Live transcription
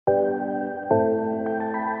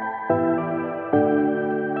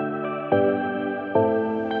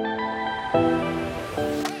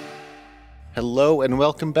Hello and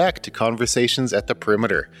welcome back to Conversations at the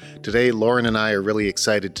Perimeter. Today, Lauren and I are really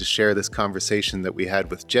excited to share this conversation that we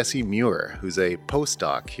had with Jessie Muir, who's a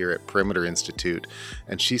postdoc here at Perimeter Institute,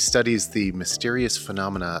 and she studies the mysterious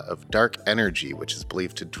phenomena of dark energy, which is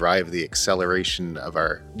believed to drive the acceleration of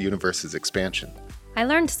our universe's expansion. I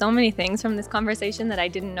learned so many things from this conversation that I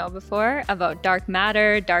didn't know before about dark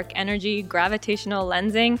matter, dark energy, gravitational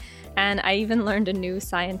lensing, and I even learned a new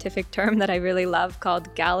scientific term that I really love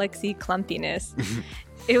called galaxy clumpiness.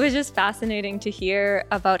 It was just fascinating to hear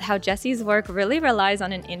about how Jessie's work really relies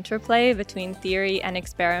on an interplay between theory and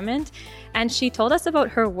experiment. And she told us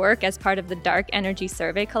about her work as part of the Dark Energy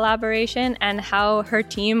Survey collaboration and how her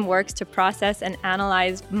team works to process and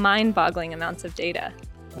analyze mind-boggling amounts of data.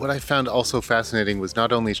 What I found also fascinating was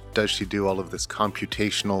not only does she do all of this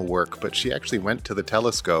computational work, but she actually went to the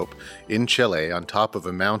telescope in Chile on top of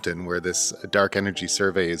a mountain where this dark energy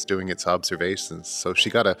survey is doing its observations. So she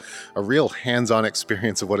got a real hands-on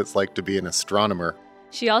experience of what it's like to be an astronomer.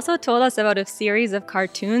 She also told us about a series of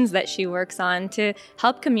cartoons that she works on to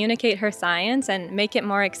help communicate her science and make it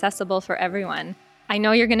more accessible for everyone. I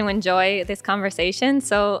know you're going to enjoy this conversation,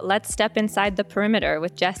 so let's step inside the perimeter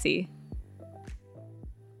with Jessie.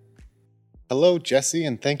 Hello, Jessie,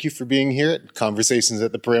 and thank you for being here at Conversations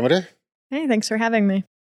at the Perimeter. Hey, thanks for having me.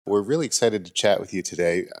 We're really excited to chat with you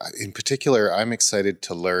today. In particular, I'm excited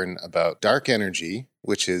to learn about dark energy,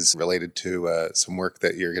 which is related to some work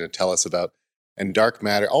that you're going to tell us about, and dark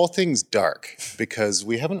matter, all things dark, because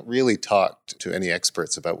we haven't really talked to any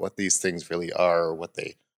experts about what these things really are or what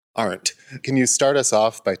they aren't. Can you start us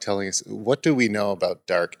off by telling us, what do we know about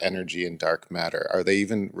dark energy and dark matter? Are they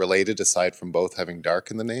even related aside from both having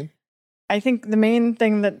dark in the name? I think the main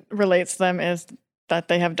thing that relates them is that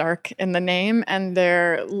they have dark in the name, and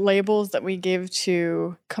they're labels that we give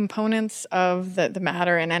to components of the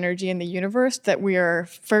matter and energy in the universe that we are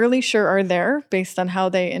fairly sure are there based on how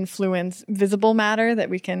they influence visible matter that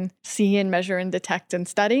we can see and measure and detect and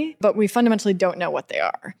study, but we fundamentally don't know what they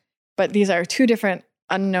are. But these are two different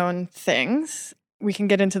unknown things. We can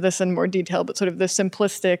get into this in more detail, but sort of the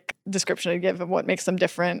simplistic description I give of what makes them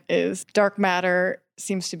different is dark matter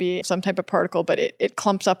seems to be some type of particle, but it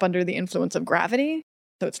clumps up under the influence of gravity.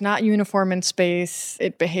 So it's not uniform in space.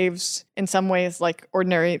 It behaves in some ways like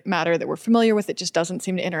ordinary matter that we're familiar with. It just doesn't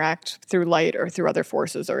seem to interact through light or through other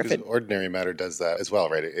forces. Or if ordinary matter does that as well,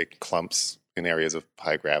 right? It clumps in areas of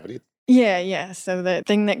high gravity. Yeah. So the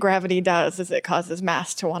thing that gravity does is it causes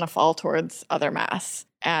mass to want to fall towards other mass.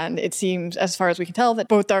 And it seems, as far as we can tell, that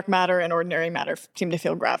both dark matter and ordinary matter seem to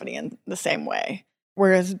feel gravity in the same way.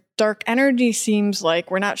 Whereas dark energy seems like,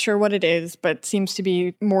 we're not sure what it is, but seems to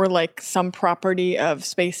be more like some property of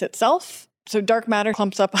space itself. So dark matter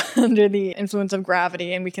clumps up under the influence of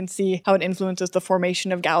gravity, and we can see how it influences the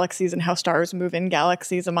formation of galaxies and how stars move in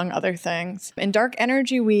galaxies, among other things. In dark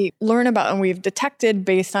energy, we learn about and we've detected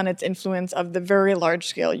based on its influence of the very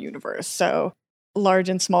large-scale universe. So large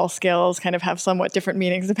and small scales kind of have somewhat different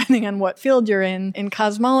meanings depending on what field you're in. In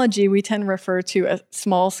cosmology, we tend to refer to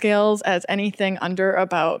small scales as anything under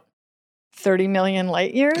about 30 million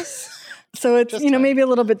light years. So it's, maybe a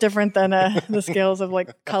little bit different than the scales of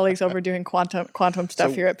like colleagues over doing quantum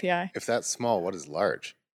stuff here at PI. If that's small, what is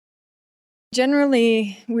large?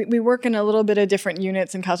 Generally, we work in a little bit of different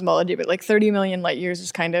units in cosmology, but like 30 million light years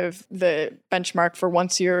is kind of the benchmark for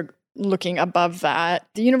once you're looking above that.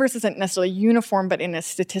 The universe isn't necessarily uniform, but in a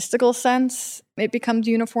statistical sense, it becomes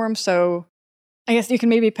uniform. So I guess you can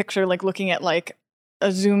maybe picture like looking at like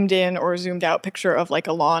a zoomed in or zoomed out picture of like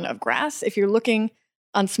a lawn of grass. If you're looking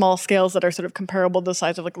on small scales that are sort of comparable to the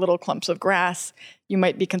size of like little clumps of grass, you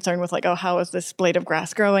might be concerned with like, oh, how is this blade of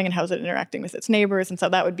grass growing and how is it interacting with its neighbors? And so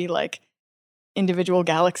that would be like individual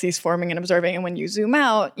galaxies forming and observing. And when you zoom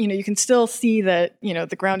out, you can still see that,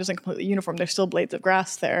 the ground isn't completely uniform. There's still blades of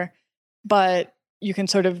grass there. But you can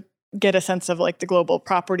sort of get a sense of like the global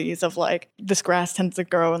properties of like this grass tends to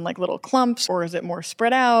grow in like little clumps, or is it more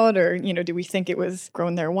spread out? Or, do we think it was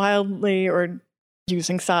grown there wildly or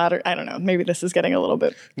using sod? Or I don't know, maybe this is getting a little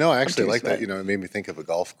bit. No, I actually like that. It made me think of a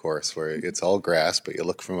golf course where it's all grass, but you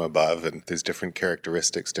look from above and there's different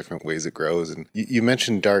characteristics, different ways it grows. And you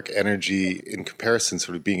mentioned dark energy in comparison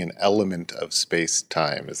sort of being an element of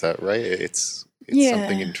space-time. Is that right? It's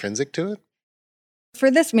something intrinsic to it? For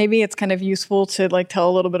this, maybe it's kind of useful to like tell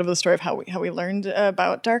a little bit of the story of how we learned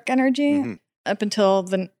about dark energy. Mm-hmm. Up until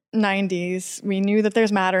the 90s, we knew that there's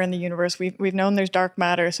matter in the universe. We've known there's dark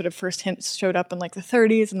matter. Sort of first hints showed up in like the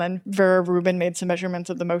 30s, and then Vera Rubin made some measurements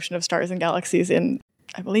of the motion of stars and galaxies in,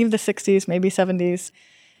 I believe, the 60s, maybe 70s.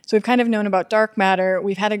 So we've kind of known about dark matter.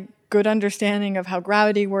 We've had a good understanding of how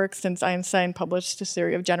gravity works since Einstein published his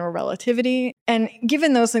theory of general relativity. And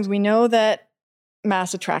given those things, we know that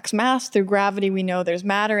mass attracts mass. Through gravity, we know there's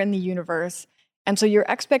matter in the universe. And so your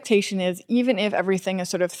expectation is, even if everything is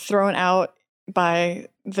sort of thrown out by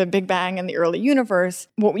the Big Bang and the early universe,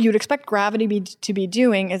 what you'd expect gravity to be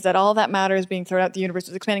doing is that all that matter is being thrown out, the universe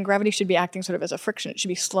is expanding. Gravity should be acting sort of as a friction. It should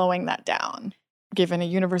be slowing that down. Given a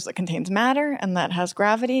universe that contains matter and that has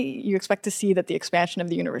gravity, you expect to see that the expansion of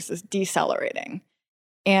the universe is decelerating.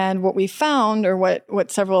 And what we found, or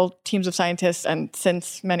what several teams of scientists, and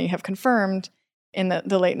since many have confirmed in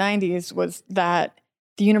the late 90s, was that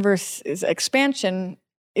the universe's expansion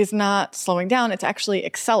is not slowing down, it's actually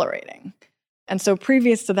accelerating. And so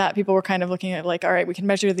previous to that, people were kind of looking at like, all right, we can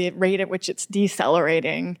measure the rate at which it's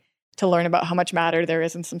decelerating to learn about how much matter there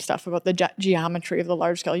is and some stuff about the geometry of the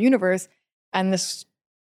large-scale universe. And this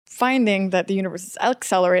finding that the universe is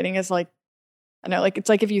accelerating is like, I don't know, like it's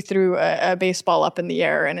like if you threw a baseball up in the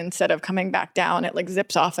air and instead of coming back down, it like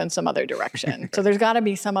zips off in some other direction. So there's got to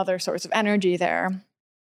be some other source of energy there.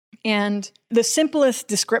 And the simplest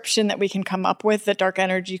description that we can come up with that dark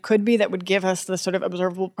energy could be that would give us the sort of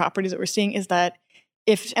observable properties that we're seeing is that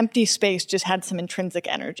if empty space just had some intrinsic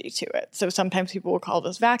energy to it. So sometimes people will call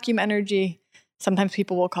this vacuum energy. Sometimes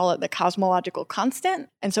people will call it the cosmological constant.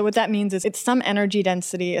 And so what that means is it's some energy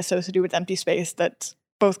density associated with empty space that's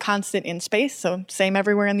both constant in space, so same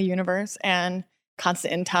everywhere in the universe, and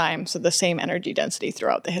constant in time, so the same energy density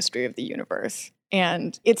throughout the history of the universe.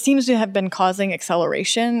 And it seems to have been causing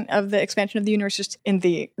acceleration of the expansion of the universe just in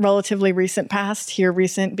the relatively recent past, here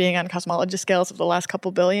recent being on cosmology scales of the last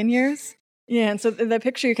couple billion years. Yeah, and so the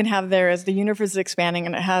picture you can have there is the universe is expanding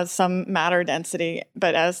and it has some matter density,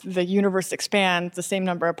 but as the universe expands, the same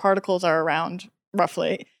number of particles are around,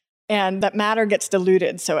 roughly, and that matter gets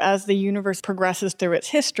diluted. So as the universe progresses through its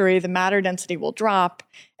history, the matter density will drop,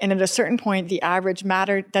 and at a certain point, the average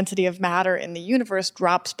matter density of matter in the universe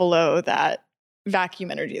drops below that vacuum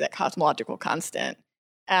energy, that cosmological constant.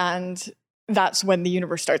 And that's when the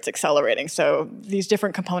universe starts accelerating. So these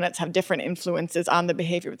different components have different influences on the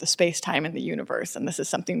behavior of the space-time in the universe. And this is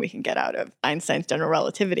something we can get out of Einstein's general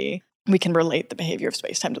relativity. We can relate the behavior of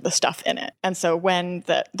space-time to the stuff in it. And so when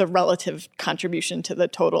the relative contribution to the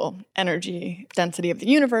total energy density of the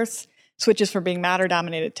universe switches from being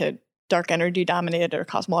matter-dominated to dark energy-dominated or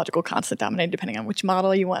cosmological constant-dominated, depending on which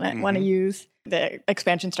model you want to use, the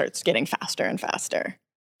expansion starts getting faster and faster.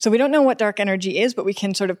 So we don't know what dark energy is, but we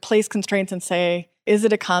can sort of place constraints and say, is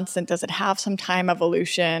it a constant? Does it have some time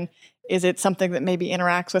evolution? Is it something that maybe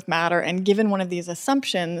interacts with matter? And given one of these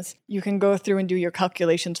assumptions, you can go through and do your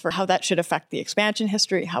calculations for how that should affect the expansion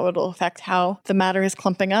history, how it'll affect how the matter is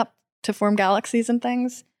clumping up to form galaxies and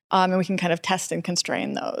things. And we can kind of test and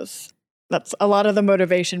constrain those. That's a lot of the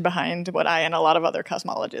motivation behind what I and a lot of other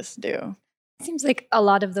cosmologists do. It seems like a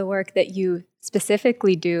lot of the work that you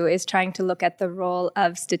specifically do is trying to look at the role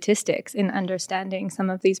of statistics in understanding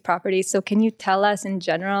some of these properties. So can you tell us in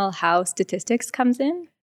general how statistics comes in?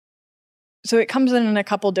 So it comes in a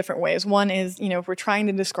couple different ways. One is, if we're trying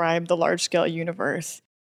to describe the large-scale universe,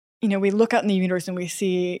 we look out in the universe and we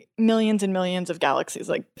see millions and millions of galaxies.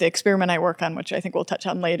 Like the experiment I work on, which I think we'll touch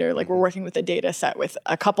on later, like we're working with a data set with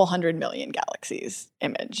a couple 100 million galaxies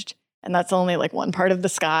imaged. And that's only like one part of the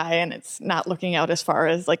sky, and it's not looking out as far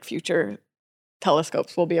as like future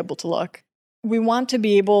telescopes will be able to look. We want to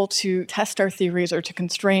be able to test our theories or to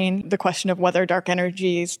constrain the question of whether dark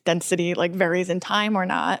energy's density like varies in time or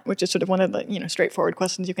not, which is sort of one of the straightforward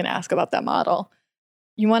questions you can ask about that model.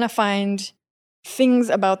 You want to find things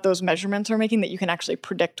about those measurements we're making that you can actually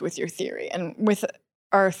predict with your theory. And with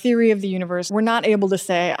our theory of the universe, we're not able to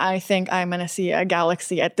say, I think I'm going to see a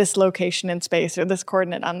galaxy at this location in space or this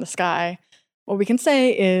coordinate on the sky. What we can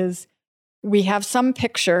say is we have some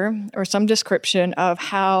picture or some description of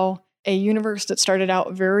how a universe that started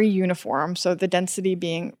out very uniform, so the density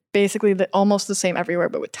being basically almost the same everywhere,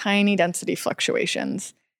 but with tiny density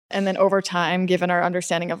fluctuations. And then over time, given our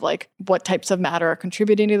understanding of like what types of matter are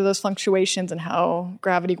contributing to those fluctuations and how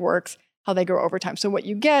gravity works, how they grow over time. So what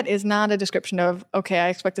you get is not a description of, okay, I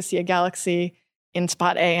expect to see a galaxy in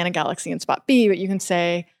spot A and a galaxy in spot B, but you can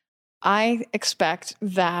say, I expect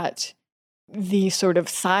that the sort of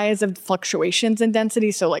size of fluctuations in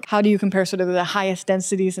density, so like how do you compare sort of the highest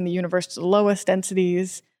densities in the universe to the lowest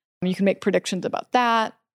densities? You can make predictions about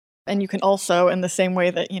that. And you can also, in the same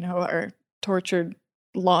way that, our tortured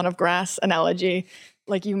lawn of grass analogy,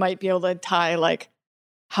 like you might be able to tie like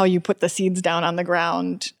how you put the seeds down on the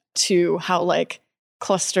ground to how like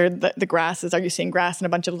clustered the grass is. Are you seeing grass in a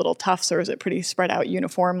bunch of little tufts, or is it pretty spread out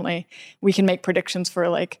uniformly? We can make predictions for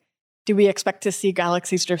like, do we expect to see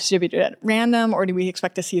galaxies distributed at random, or do we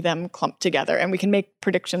expect to see them clumped together? And we can make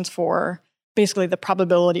predictions for basically the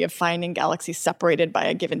probability of finding galaxies separated by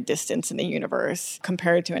a given distance in the universe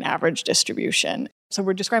compared to an average distribution. So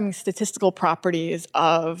we're describing statistical properties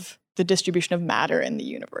of the distribution of matter in the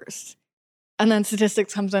universe. And then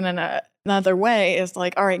statistics comes in another way is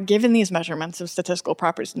like, all right, given these measurements of statistical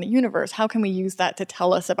properties in the universe, how can we use that to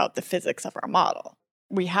tell us about the physics of our model?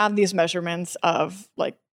 We have these measurements of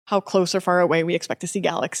like how close or far away we expect to see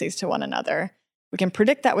galaxies to one another. We can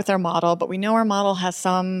predict that with our model, but we know our model has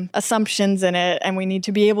some assumptions in it, and we need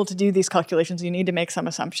to be able to do these calculations. You need to make some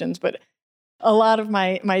assumptions. But a lot of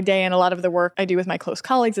my day and a lot of the work I do with my close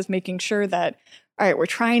colleagues is making sure that, all right, we're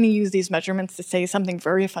trying to use these measurements to say something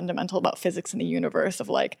very fundamental about physics in the universe of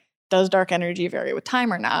like, does dark energy vary with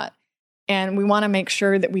time or not? And we want to make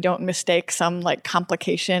sure that we don't mistake some like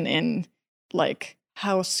complication in like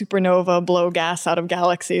how supernova blow gas out of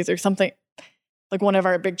galaxies or something. Like one of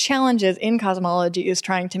our big challenges in cosmology is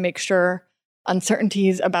trying to make sure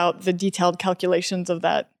uncertainties about the detailed calculations of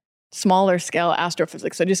that smaller scale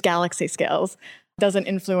astrophysics, so just galaxy scales, doesn't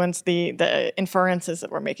influence the inferences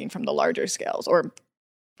that we're making from the larger scales, or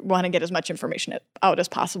want to get as much information out as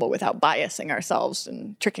possible without biasing ourselves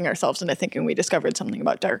and tricking ourselves into thinking we discovered something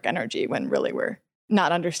about dark energy when really we're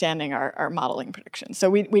not understanding our modeling predictions. So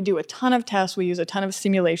we do a ton of tests. We use a ton of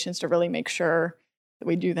simulations to really make sure that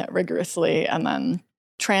we do that rigorously, and then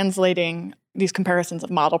translating these comparisons of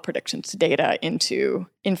model predictions to data into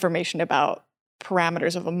information about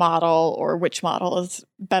parameters of a model or which model is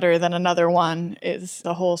better than another one is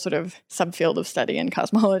the whole sort of subfield of study in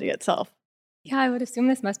cosmology itself. Yeah, I would assume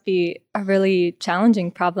this must be a really challenging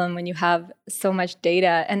problem when you have so much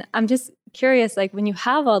data. And I'm just curious, like when you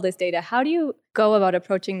have all this data, how do you go about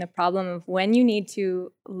approaching the problem of when you need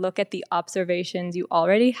to look at the observations you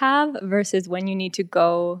already have versus when you need to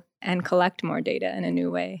go and collect more data in a new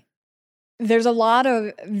way? There's a lot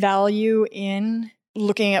of value in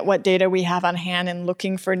looking at what data we have on hand and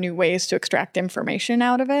looking for new ways to extract information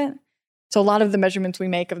out of it. So a lot of the measurements we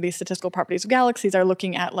make of these statistical properties of galaxies are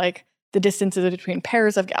looking at like the distances between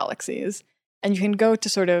pairs of galaxies. And you can go to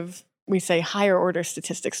sort of, we say, higher order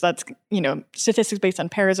statistics. That's, statistics based on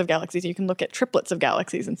pairs of galaxies. You can look at triplets of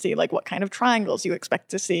galaxies and see like what kind of triangles you expect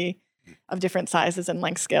to see of different sizes and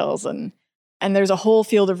length scales. And there's a whole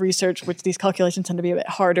field of research which these calculations tend to be a bit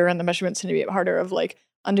harder and the measurements tend to be a bit harder of like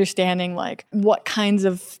understanding like what kinds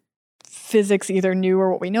of physics, either new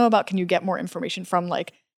or what we know about, can you get more information from,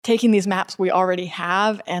 like taking these maps we already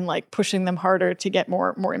have and like pushing them harder to get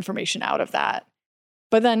more information out of that.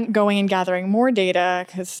 But then going and gathering more data,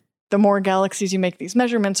 because the more galaxies you make these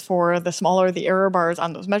measurements for, the smaller the error bars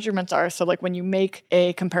on those measurements are. So like when you make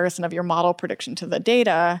a comparison of your model prediction to the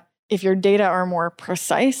data, if your data are more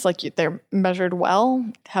precise, like they're measured well,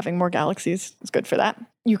 having more galaxies is good for that.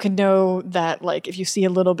 You can know that like if you see a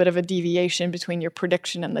little bit of a deviation between your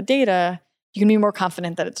prediction and the data, you can be more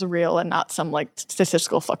confident that it's real and not some like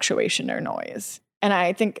statistical fluctuation or noise. And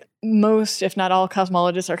I think most, if not all,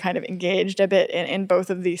 cosmologists are kind of engaged a bit in both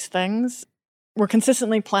of these things. We're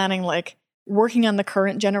consistently planning, like working on the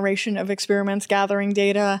current generation of experiments, gathering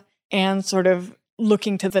data, and sort of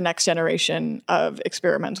looking to the next generation of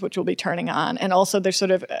experiments, which will be turning on. And also there's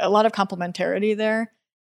sort of a lot of complementarity there.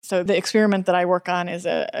 So the experiment that I work on is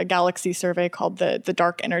a galaxy survey called the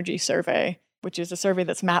Dark Energy Survey, which is a survey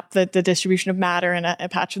that's mapped the distribution of matter in a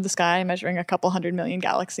patch of the sky, measuring a couple 100 million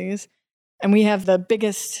galaxies. And we have the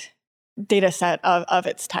biggest data set of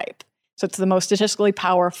its type. So it's the most statistically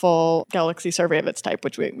powerful galaxy survey of its type,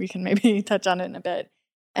 which we can maybe touch on in a bit.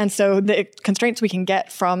 And so the constraints we can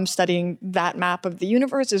get from studying that map of the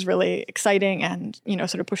universe is really exciting and,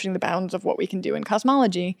 sort of pushing the bounds of what we can do in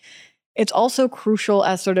cosmology. It's also crucial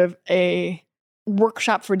as sort of a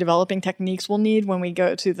workshop for developing techniques we'll need when we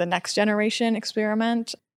go to the next generation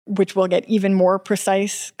experiment, which will get even more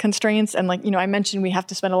precise constraints. And I mentioned we have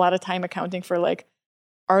to spend a lot of time accounting for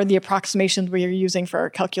are the approximations we are using for our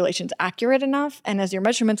calculations accurate enough? And as your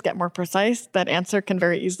measurements get more precise, that answer can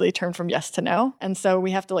very easily turn from yes to no. And so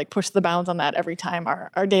we have to push the bounds on that every time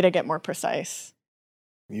our data get more precise.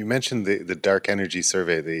 You mentioned the Dark Energy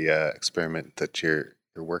Survey, the experiment that you're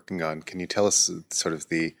working on. Can you tell us sort of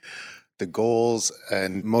the goals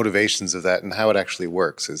and motivations of that and how it actually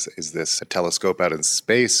works? Is this a telescope out in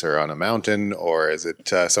space or on a mountain, or is it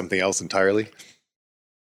something else entirely?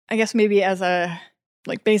 I guess maybe as a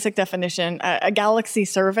basic definition, a galaxy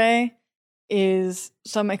survey is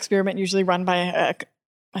some experiment usually run by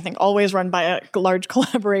always run by a large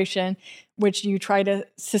collaboration, which you try to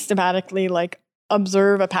systematically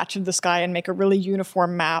observe a patch of the sky and make a really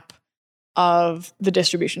uniform map of the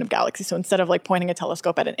distribution of galaxies. So instead of pointing a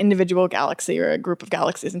telescope at an individual galaxy or a group of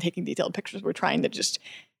galaxies and taking detailed pictures, we're trying to just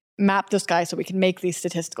map the sky so we can make these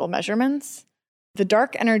statistical measurements. The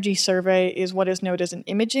dark energy survey is what is known as an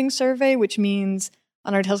imaging survey, which means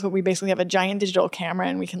on our telescope, we basically have a giant digital camera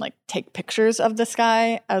and we can like take pictures of the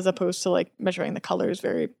sky as opposed to like measuring the colors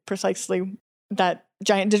very precisely. That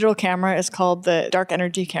giant digital camera is called the dark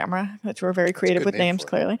energy camera, which we're very creative with names,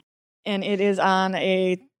 clearly. And it is on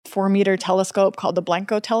a 4-meter telescope called the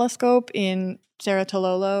Blanco telescope in Cerro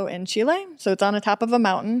Tololo in Chile. So it's on the top of a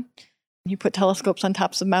mountain. You put telescopes on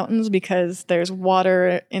tops of mountains because there's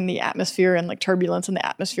water in the atmosphere and like turbulence in the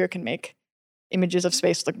atmosphere can make images of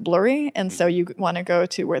space look blurry. And so you want to go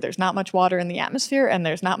to where there's not much water in the atmosphere and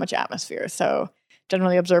there's not much atmosphere. So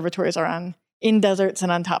generally observatories are in deserts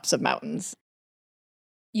and on tops of mountains.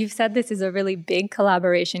 You've said this is a really big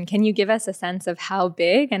collaboration. Can you give us a sense of how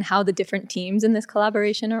big and how the different teams in this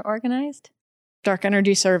collaboration are organized? Dark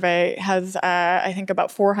Energy Survey has, I think, about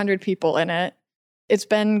 400 people in it. It's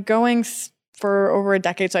been going for over a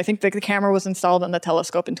decade. So I think the camera was installed on the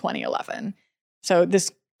telescope in 2011. So this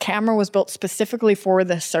camera was built specifically for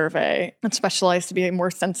this survey. It's specialized to be more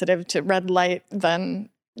sensitive to red light than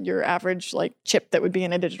your average like chip that would be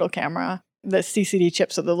in a digital camera. The CCD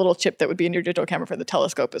chip, so the little chip that would be in your digital camera for the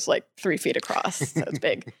telescope is like 3 feet across. So it's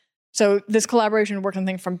big. So this collaboration worked on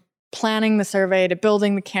things from planning the survey to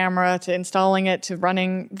building the camera to installing it to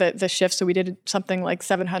running the shift. So we did something like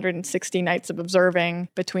 760 nights of observing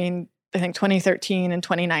between, I think, 2013 and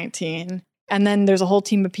 2019. And then there's a whole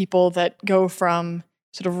team of people that go from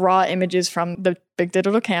sort of raw images from the big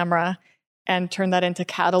digital camera and turn that into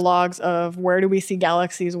catalogs of where do we see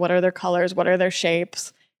galaxies, what are their colors, what are their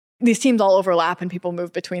shapes. These teams all overlap and people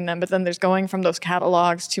move between them, but then there's going from those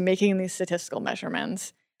catalogs to making these statistical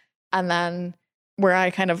measurements. And then where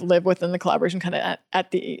I kind of live within the collaboration kind of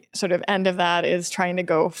at the sort of end of that is trying to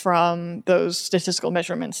go from those statistical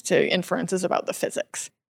measurements to inferences about the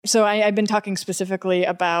physics. So I've been talking specifically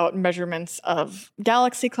about measurements of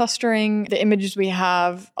galaxy clustering. The images we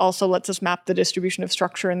have also lets us map the distribution of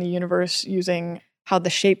structure in the universe using how the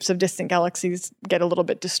shapes of distant galaxies get a little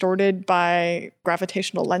bit distorted by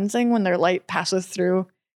gravitational lensing when their light passes through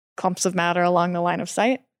clumps of matter along the line of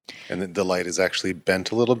sight. And the light is actually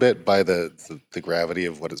bent a little bit by the gravity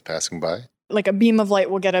of what it's passing by? Like a beam of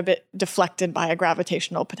light will get a bit deflected by a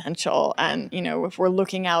gravitational potential. And, you know, if we're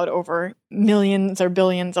looking out over millions or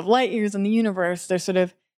billions of light years in the universe, there's sort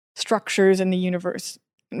of structures in the universe.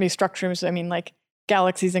 These structures, I mean, like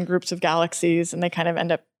galaxies and groups of galaxies, and they kind of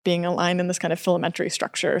end up being aligned in this kind of filamentary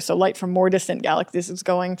structure. So light from more distant galaxies is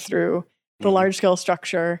going through the large-scale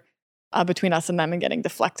structure between us and them and getting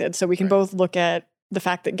deflected. So we can both look at the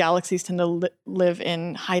fact that galaxies tend to live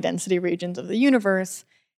in high-density regions of the universe,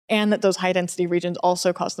 and that those high-density regions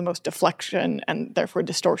also cause the most deflection and therefore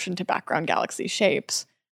distortion to background galaxy shapes.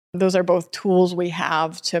 Those are both tools we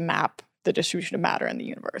have to map the distribution of matter in the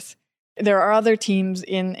universe. There are other teams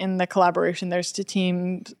in the collaboration. There's a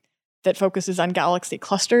team that focuses on galaxy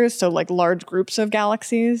clusters, so like large groups of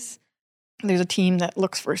galaxies. There's a team that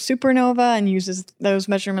looks for supernova and uses those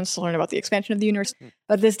measurements to learn about the expansion of the universe.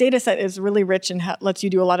 But this data set is really rich and lets you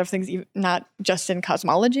do a lot of things, not just in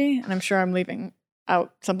cosmology. And I'm sure I'm leaving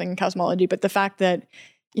out something in cosmology, but the fact that,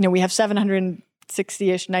 you know, we have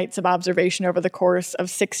 760-ish nights of observation over the course of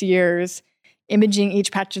 6 years, imaging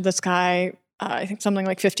each patch of the sky, I think something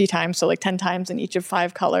like 50 times, so like 10 times in each of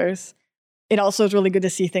 5 colors. It also is really good to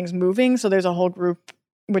see things moving. So there's a whole group,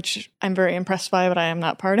 which I'm very impressed by, but I am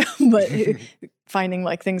not part of, but finding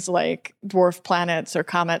like things like dwarf planets or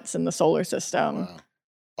comets in the solar system. Wow.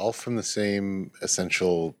 All from the same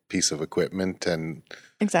essential piece of equipment and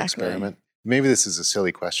experiment. Maybe this is a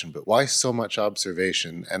silly question, but why so much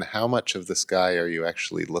observation, and how much of the sky are you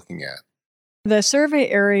actually looking at? The survey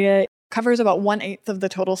area covers about 1/8 of the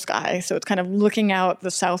total sky. So it's kind of looking out the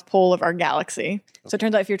south pole of our galaxy. So it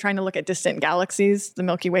turns out if you're trying to look at distant galaxies, the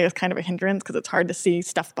Milky Way is kind of a hindrance because it's hard to see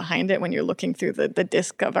stuff behind it when you're looking through the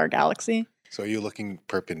disk of our galaxy. So are you looking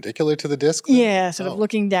perpendicular to the disk then? Yeah, sort of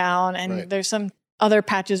looking down. And there's some other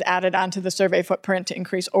patches added onto the survey footprint to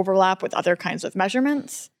increase overlap with other kinds of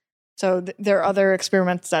measurements. So there are other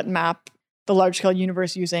experiments that map the large-scale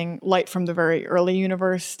universe using light from the very early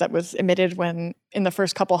universe that was emitted when, in the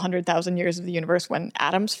first couple 100,000 years of the universe, when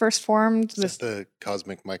atoms first formed. Is that the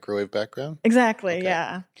cosmic microwave background? Exactly, okay.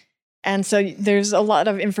 Yeah. And so there's a lot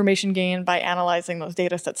of information gained by analyzing those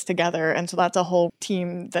data sets together. And so that's a whole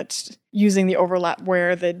team that's using the overlap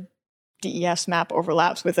where the DES map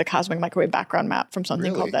overlaps with the cosmic microwave background map from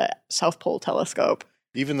something called the South Pole Telescope.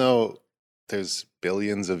 Even though there's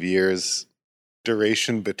billions of years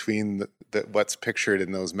duration between what's pictured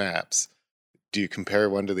in those maps, do you compare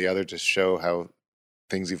one to the other to show how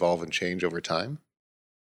things evolve and change over time?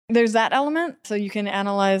 There's that element. So you can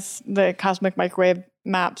analyze the cosmic microwave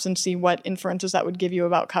maps and see what inferences that would give you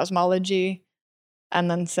about cosmology. And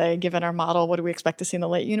then say, given our model, what do we expect to see in the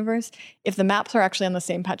late universe? If the maps are actually on the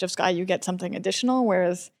same patch of sky, you get something additional,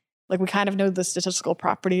 whereas like we kind of know the statistical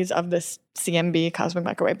properties of this CMB, cosmic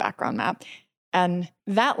microwave background map. And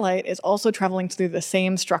that light is also traveling through the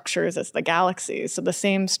same structures as the galaxies. So the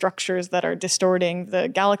same structures that are distorting the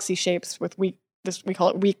galaxy shapes with we call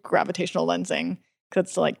it weak gravitational lensing,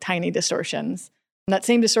 because it's like tiny distortions. And that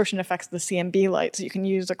same distortion affects the CMB light. So you can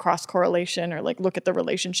use a cross correlation or like look at the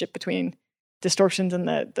relationship between distortions in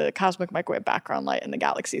the cosmic microwave background light and the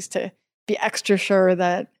galaxies to be extra sure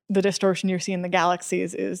that the distortion you're seeing in the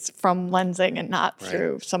galaxies is from lensing and not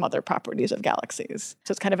through some other properties of galaxies.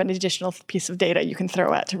 So it's kind of an additional piece of data you can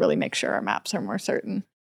throw at to really make sure our maps are more certain.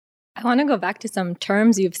 I want to go back to some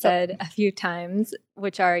terms you've said a few times,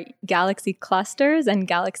 which are galaxy clusters and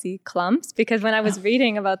galaxy clumps, because when I was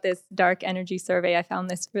reading about this dark energy survey, I found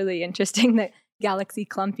this really interesting that galaxy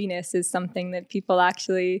clumpiness is something that people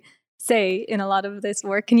actually say in a lot of this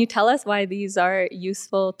work. Can you tell us why these are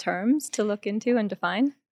useful terms to look into and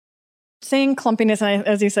define? Saying clumpiness, and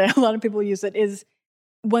as you say, a lot of people use it, is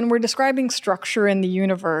when we're describing structure in the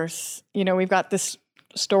universe, we've got this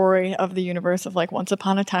story of the universe of like once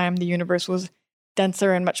upon a time, the universe was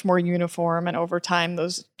denser and much more uniform. And over time,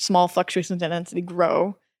 those small fluctuations in density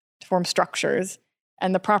grow to form structures.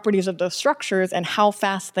 And the properties of those structures and how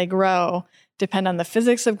fast they grow depend on the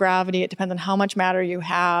physics of gravity. It depends on how much matter you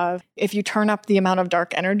have. If you turn up the amount of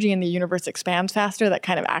dark energy and the universe expands faster, that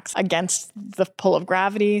kind of acts against the pull of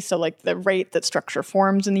gravity. So like the rate that structure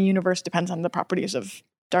forms in the universe depends on the properties of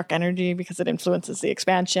dark energy because it influences the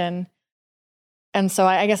expansion. And so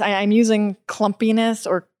I guess I'm using clumpiness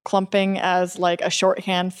or clumping as like a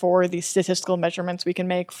shorthand for the statistical measurements we can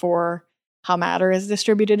make for how matter is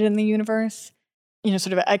distributed in the universe.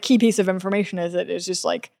 Sort of a key piece of information is it is just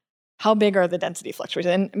like, how big are the density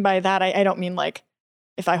fluctuations? And by that, I don't mean like,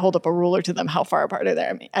 if I hold up a ruler to them, how far apart are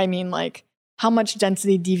they? I mean like, how much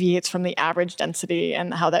density deviates from the average density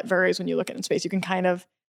and how that varies when you look at it in space. You can kind of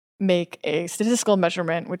make a statistical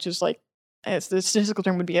measurement, which is like, the statistical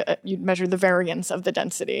term would be, you'd measure the variance of the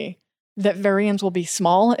density. That variance will be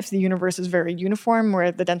small if the universe is very uniform,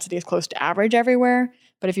 where the density is close to average everywhere.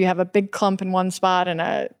 But if you have a big clump in one spot and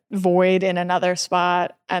a void in another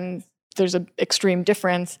spot, and there's an extreme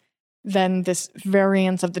difference, then this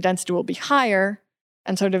variance of the density will be higher,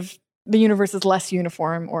 and sort of the universe is less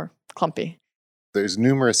uniform or clumpy. There's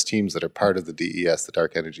numerous teams that are part of the DES, the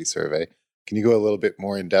Dark Energy Survey. Can you go a little bit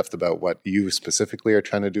more in depth about what you specifically are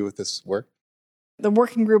trying to do with this work? The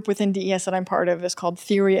working group within DES that I'm part of is called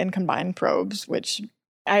Theory and Combined Probes, which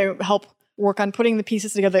I help work on putting the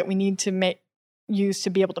pieces together that we need to use to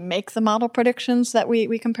be able to make the model predictions that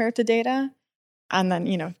we compare to data. And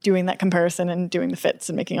then, doing that comparison and doing the fits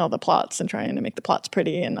and making all the plots and trying to make the plots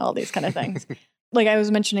pretty and all these kind of things. Like I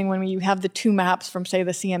was mentioning, when you have the two maps from, say,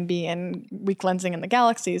 the CMB and weak lensing in the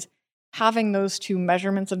galaxies, having those two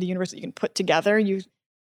measurements of the universe that you can put together,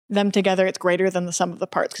 them together, it's greater than the sum of the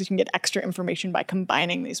parts because you can get extra information by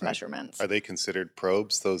combining these measurements. Are they considered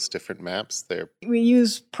probes, those different maps? We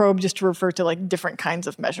use probe just to refer to like different kinds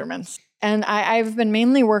of measurements. And I've been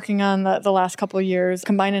mainly working on the last couple of years,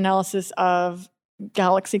 combined analysis of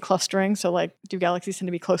galaxy clustering. So like, do galaxies tend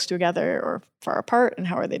to be close together or far apart, and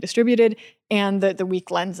how are they distributed? And the weak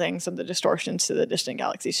lensing, so the distortions to the distant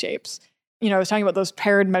galaxy shapes. I was talking about those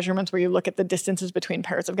paired measurements where you look at the distances between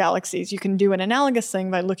pairs of galaxies. You can do an analogous thing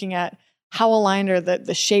by looking at how aligned are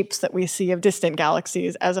the shapes that we see of distant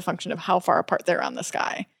galaxies as a function of how far apart they're on the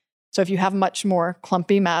sky. So if you have much more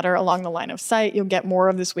clumpy matter along the line of sight, you'll get more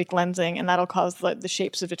of this weak lensing, and that'll cause the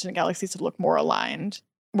shapes of distant galaxies to look more aligned.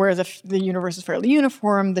 Whereas if the universe is fairly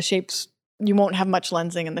uniform, the shapes, you won't have much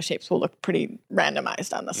lensing and the shapes will look pretty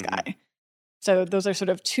randomized on the sky. So those are sort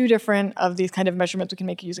of two different of these kind of measurements we can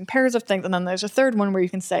make using pairs of things. And then there's a third one where you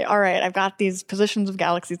can say, all right, I've got these positions of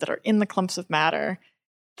galaxies that are in the clumps of matter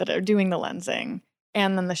that are doing the lensing,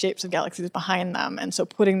 and then the shapes of galaxies behind them. And so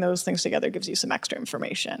putting those things together gives you some extra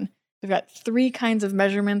information. We've got three kinds of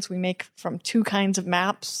measurements we make from two kinds of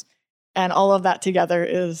maps, and all of that together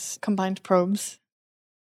is combined probes.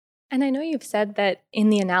 And I know you've said that in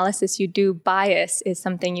the analysis you do, bias is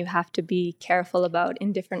something you have to be careful about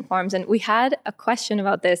in different forms. And we had a question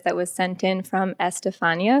about this that was sent in from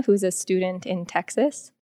Estefania, who's a student in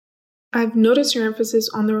Texas. I've noticed your emphasis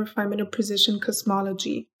on the refinement of precision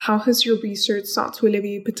cosmology. How has your research sought to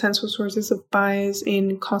alleviate potential sources of bias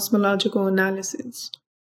in cosmological analysis?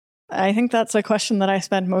 I think that's a question that I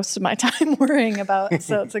spend most of my time worrying about,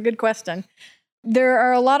 so it's a good question. There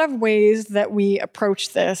are a lot of ways that we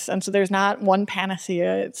approach this. And so there's not one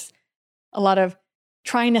panacea. It's a lot of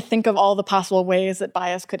trying to think of all the possible ways that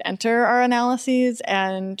bias could enter our analyses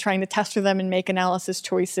and trying to test for them and make analysis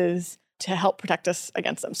choices to help protect us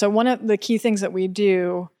against them. So one of the key things that we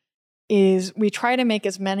do is we try to make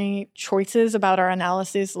as many choices about our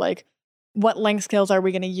analyses, like what length scales are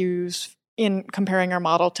we going to use in comparing our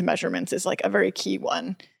model to measurements is like a very key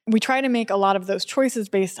one. We try to make a lot of those choices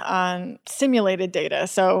based on simulated data.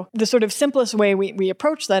 So the sort of simplest way we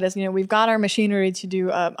approach that is, we've got our machinery to do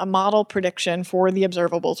a model prediction for the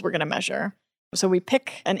observables we're going to measure. So we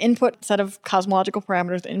pick an input set of cosmological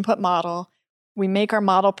parameters, the input model. We make our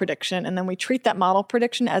model prediction, and then we treat that model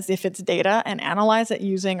prediction as if it's data and analyze it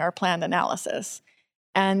using our planned analysis.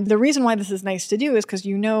 And the reason why this is nice to do is because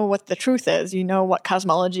you know what the truth is. You know what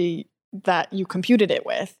cosmology that you computed it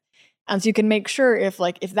with. And so you can make sure if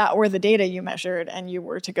that were the data you measured and you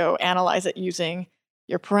were to go analyze it using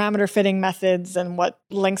your parameter fitting methods and what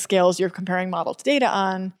length scales you're comparing model to data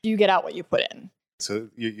on, you get out what you put in. So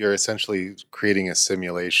you're essentially creating a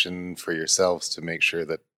simulation for yourselves to make sure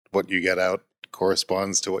that what you get out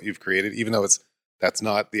corresponds to what you've created, even though that's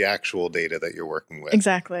not the actual data that you're working with.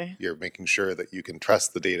 Exactly. You're making sure that you can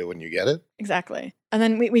trust the data when you get it. Exactly. And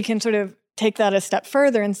then we can sort of take that a step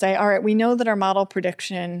further and say, all right, we know that our model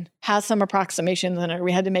prediction has some approximations in it.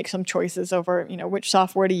 We had to make some choices over, which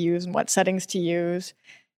software to use and what settings to use.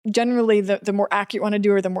 Generally, the more accurate you want to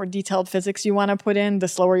do or the more detailed physics you want to put in, the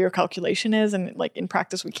slower your calculation is. And like in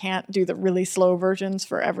practice, we can't do the really slow versions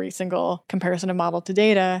for every single comparison of model to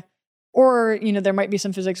data. Or, there might be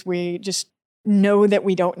some physics we just know that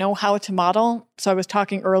we don't know how to model. So I was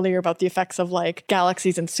talking earlier about the effects of like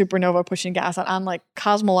galaxies and supernova pushing gas on like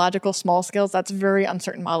cosmological small scales. That's very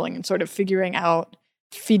uncertain modeling and sort of figuring out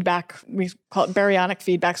feedback. We call it baryonic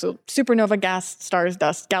feedback. So supernova gas, stars,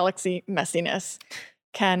 dust, galaxy messiness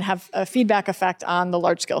can have a feedback effect on the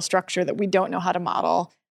large scale structure that we don't know how to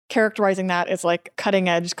model. Characterizing that is like cutting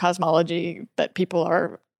edge cosmology that people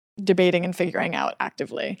are debating and figuring out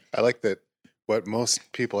actively. I like that. What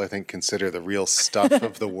most people, I think, consider the real stuff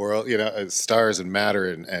of the world, stars and matter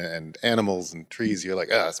and animals and trees, you're like,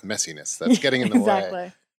 it's messiness. That's getting in the exactly.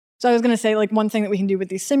 way. So I was going to say, like, one thing that we can do with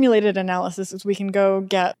these simulated analysis is we can go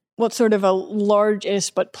get what's sort of a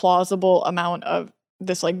large-ish but plausible amount of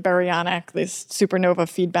this, like, baryonic, this supernova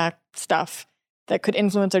feedback stuff that could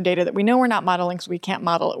influence our data that we know we're not modeling because we can't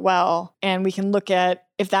model it well. And we can look at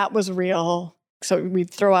if that was real. So we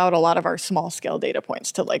throw out a lot of our small scale data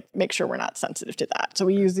points to like make sure we're not sensitive to that. So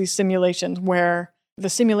we use these simulations where the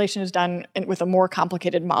simulation is done with a more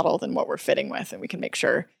complicated model than what we're fitting with. And we can make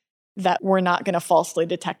sure that we're not going to falsely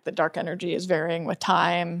detect that dark energy is varying with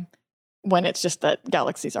time when it's just that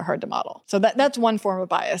galaxies are hard to model. So that's one form of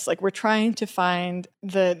bias. Like we're trying to find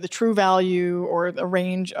the true value or the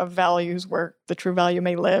range of values where the true value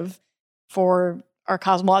may live for our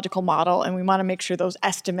cosmological model. And we want to make sure those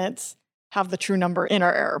estimates have the true number in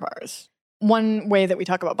our error bars. One way that we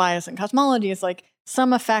talk about bias in cosmology is like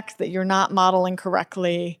some effect that you're not modeling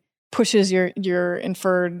correctly pushes your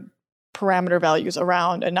inferred parameter values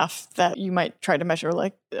around enough that you might try to measure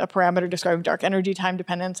like a parameter describing dark energy time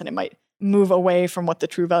dependence, and it might move away from what the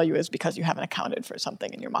true value is because you haven't accounted for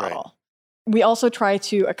something in your model. Right. We also try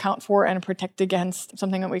to account for and protect against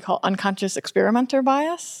something that we call unconscious experimenter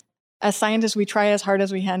bias. As scientists, we try as hard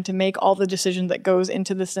as we can to make all the decisions that goes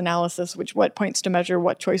into this analysis, what points to measure,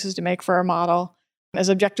 what choices to make for our model, as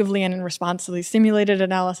objectively and in response to these simulated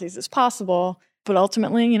analyses as possible. But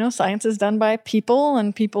ultimately, science is done by people,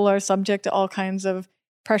 and people are subject to all kinds of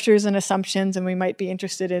pressures and assumptions, and we might be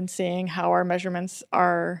interested in seeing how our measurements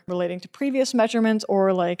are relating to previous measurements,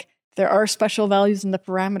 or like there are special values in the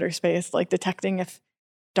parameter space, like detecting if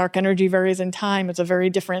dark energy varies in time. It's a very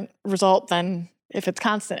different result than if it's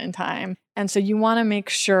constant in time. And so you want to make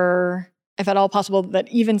sure, if at all possible, that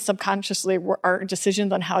even subconsciously our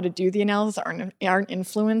decisions on how to do the analysis aren't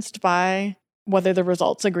influenced by whether the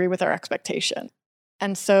results agree with our expectation.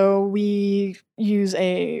 And so we use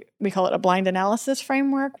we call it a blind analysis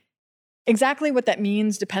framework. Exactly what that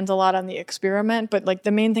means depends a lot on the experiment, but like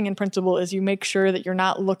the main thing in principle is you make sure that you're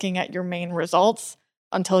not looking at your main results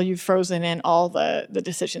until you've frozen in all the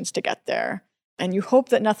decisions to get there. And you hope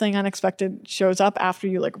that nothing unexpected shows up after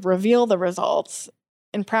you like reveal the results.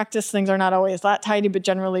 In practice, things are not always that tidy, but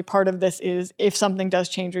generally part of this is if something does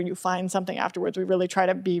change or you find something afterwards, we really try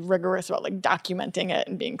to be rigorous about like documenting it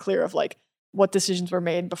and being clear of like what decisions were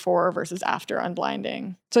made before versus after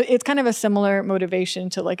unblinding. So it's kind of a similar motivation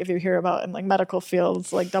to like if you hear about in like medical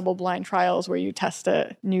fields, like double-blind trials where you test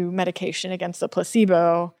a new medication against a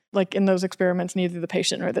placebo. Like in those experiments, neither the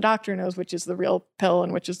patient nor the doctor knows which is the real pill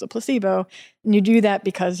and which is the placebo. And you do that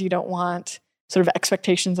because you don't want sort of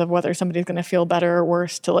expectations of whether somebody's going to feel better or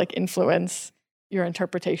worse to like influence your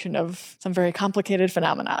interpretation of some very complicated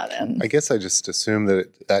phenomena. And I guess I just assume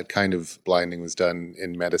that that kind of blinding was done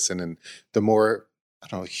in medicine and the more, I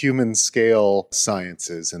don't know, human scale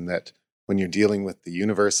sciences, and that when you're dealing with the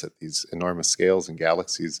universe at these enormous scales and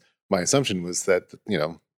galaxies, my assumption was that,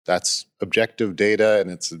 that's objective data and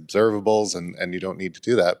it's observables and you don't need to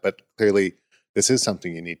do that. But clearly this is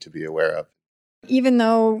something you need to be aware of. Even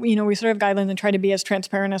though, we sort of have guidelines and try to be as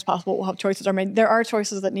transparent as possible how choices are made, there are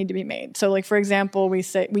choices that need to be made. So like, for example, we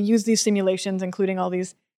use these simulations, including all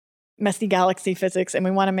these messy galaxy physics, and we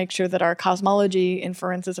want to make sure that our cosmology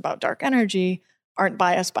inferences about dark energy aren't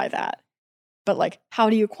biased by that. But like, how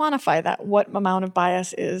do you quantify that? What amount of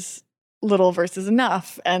bias is little versus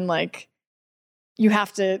enough? And like, you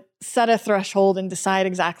have to set a threshold and decide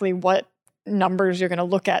exactly what numbers you're going to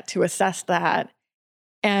look at to assess that.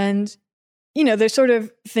 And, there's sort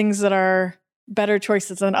of things that are better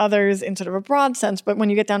choices than others in sort of a broad sense. But when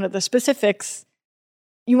you get down to the specifics,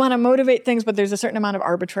 you want to motivate things, but there's a certain amount of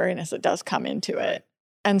arbitrariness that does come into it.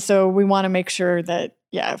 And so we want to make sure that,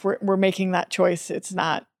 if we're making that choice, it's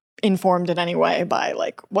not informed in any way by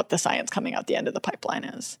like what the science coming out the end of the pipeline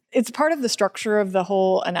is. It's part of the structure of the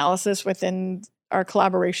whole analysis within our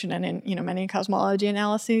collaboration and in, many cosmology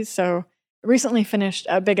analyses. So I recently finished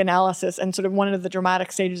a big analysis, and sort of one of the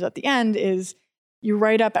dramatic stages at the end is you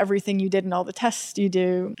write up everything you did and all the tests you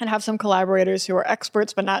do, and have some collaborators who are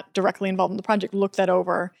experts but not directly involved in the project look that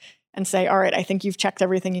over and say, all right, I think you've checked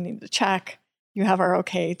everything you need to check. You have our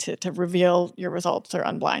okay to reveal your results or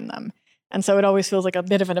unblind them. And so it always feels like a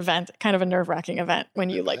bit of an event, kind of a nerve-wracking event when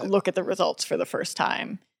you like look at the results for the first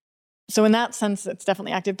time. So in that sense, it's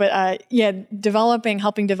definitely active. But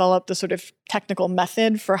helping develop the sort of technical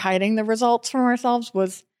method for hiding the results from ourselves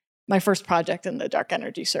was my first project in the dark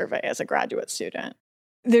energy survey as a graduate student.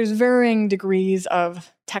 There's varying degrees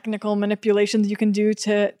of technical manipulations you can do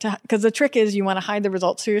because the trick is you want to hide the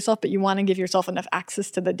results for yourself, but you want to give yourself enough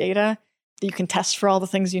access to the data that you can test for all the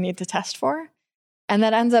things you need to test for. And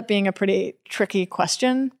that ends up being a pretty tricky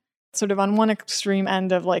question. Sort of on one extreme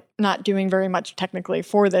end of like not doing very much technically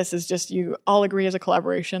for this is just you all agree as a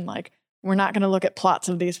collaboration, like we're not going to look at plots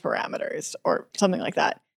of these parameters or something like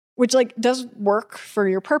that, which like does work for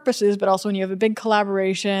your purposes, but also when you have a big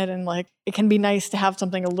collaboration and like it can be nice to have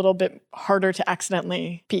something a little bit harder to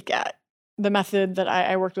accidentally peek at. The method that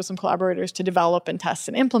I worked with some collaborators to develop and test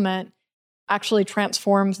and implement actually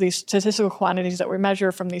transforms these statistical quantities that we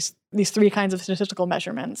measure from these three kinds of statistical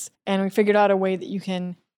measurements. And we figured out a way that you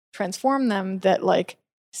can transform them that like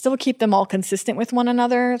still keep them all consistent with one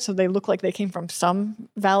another. So they look like they came from some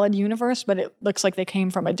valid universe, but it looks like they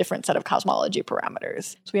came from a different set of cosmology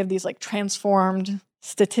parameters. So we have these like transformed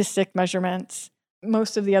statistic measurements.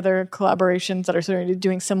 Most of the other collaborations that are sort of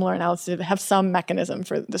doing similar analysis have some mechanism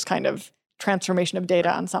for this kind of transformation of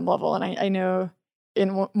data on some level. And I know in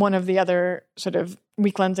one of the other sort of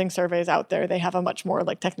weak lensing surveys out there, they have a much more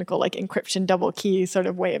like technical, like encryption double key sort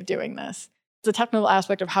of way of doing this. It's a technical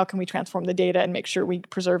aspect of how can we transform the data and make sure we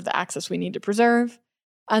preserve the access we need to preserve.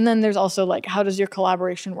 And then there's also like, how does your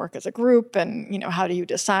collaboration work as a group? And, how do you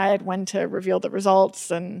decide when to reveal the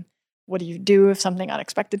results? And what do you do if something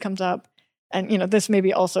unexpected comes up? And, this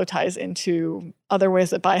maybe also ties into other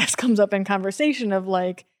ways that bias comes up in conversation of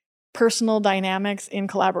like personal dynamics in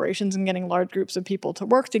collaborations and getting large groups of people to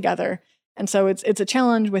work together. And so it's a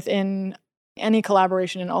challenge within any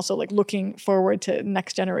collaboration, and also like looking forward to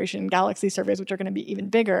next generation galaxy surveys, which are going to be even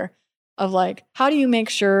bigger, of like, how do you make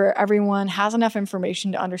sure everyone has enough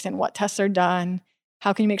information to understand what tests are done?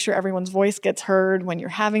 How can you make sure everyone's voice gets heard when you're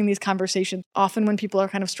having these conversations? Often when people are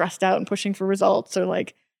kind of stressed out and pushing for results, or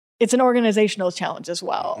like, it's an organizational challenge as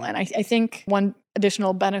well. And I think one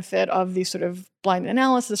additional benefit of these sort of blind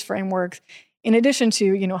analysis frameworks, in addition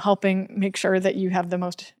to, helping make sure that you have the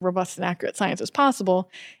most robust and accurate science as possible,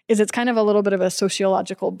 is it's kind of a little bit of a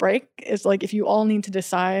sociological break. It's like if you all need to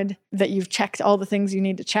decide that you've checked all the things you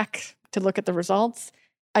need to check to look at the results,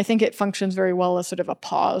 I think it functions very well as sort of a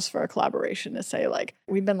pause for a collaboration to say like,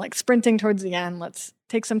 we've been like sprinting towards the end. Let's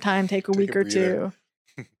take some time, take a week or two.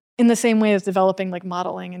 In the same way as developing like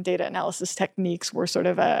modeling and data analysis techniques were sort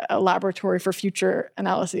of a laboratory for future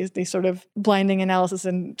analyses, these sort of blinding analysis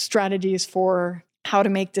and strategies for how to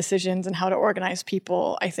make decisions and how to organize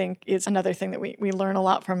people, I think is another thing that we learn a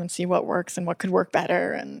lot from and see what works and what could work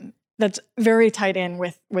better. And that's very tied in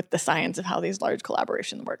with the science of how these large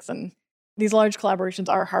collaborations works. And these large collaborations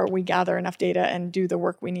are how we gather enough data and do the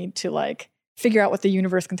work we need to like figure out what the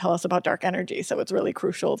universe can tell us about dark energy. So it's really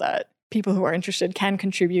crucial that people who are interested can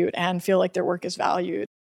contribute and feel like their work is valued.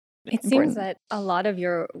 It seems that a lot of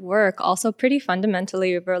your work also pretty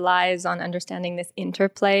fundamentally relies on understanding this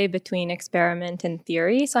interplay between experiment and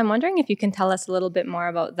theory. So I'm wondering if you can tell us a little bit more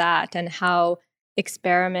about that and how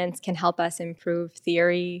experiments can help us improve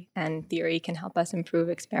theory and theory can help us improve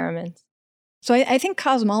experiments. So I think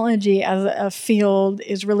cosmology as a field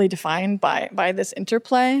is really defined by this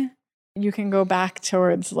interplay. You can go back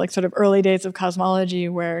towards like sort of early days of cosmology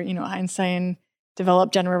where, Einstein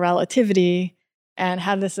developed general relativity and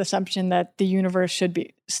had this assumption that the universe should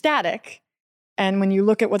be static. And when you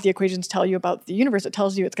look at what the equations tell you about the universe, it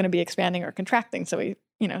tells you it's going to be expanding or contracting. So we,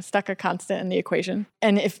 stuck a constant in the equation.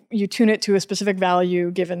 And if you tune it to a specific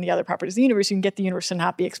value, given the other properties of the universe, you can get the universe to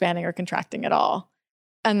not be expanding or contracting at all.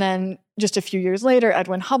 And then just a few years later,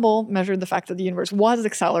 Edwin Hubble measured the fact that the universe was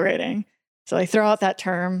accelerating. So they throw out that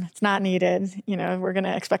term. It's not needed. We're going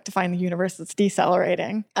to expect to find the universe that's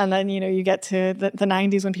decelerating. And then, you get to the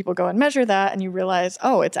 90s when people go and measure that and you realize,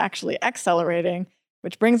 oh, it's actually accelerating,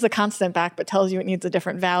 which brings the constant back, but tells you it needs a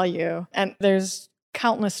different value. And there's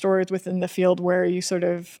countless stories within the field where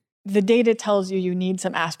the data tells you need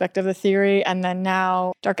some aspect of the theory. And then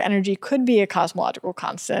now dark energy could be a cosmological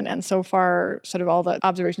constant. And so far, sort of all the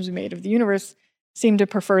observations we made of the universe seem to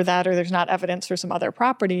prefer that, or there's not evidence for some other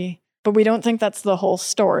property. But we don't think that's the whole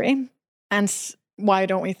story. And why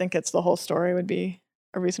don't we think it's the whole story would be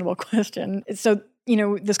a reasonable question. So,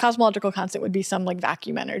 this cosmological constant would be some like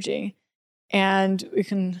vacuum energy. And we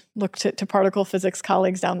can look to particle physics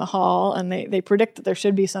colleagues down the hall, and they predict that there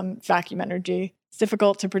should be some vacuum energy. It's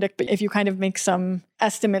difficult to predict, but if you kind of make some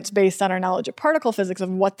estimates based on our knowledge of particle physics of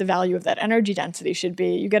what the value of that energy density should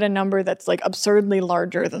be, you get a number that's like absurdly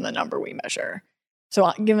larger than the number we measure.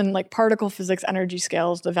 So given like particle physics energy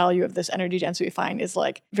scales, the value of this energy density we find is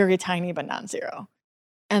like very tiny but non-zero.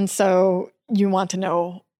 And so you want to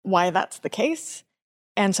know why that's the case.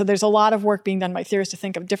 And so there's a lot of work being done by theorists to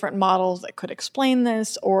think of different models that could explain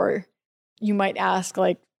this. Or you might ask,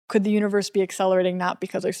 like, could the universe be accelerating not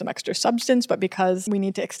because there's some extra substance, but because we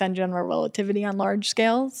need to extend general relativity on large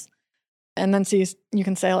scales? And then so you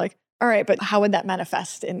can say, like, all right, but how would that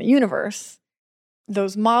manifest in the universe?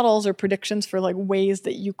 Those models or predictions for like ways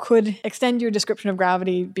that you could extend your description of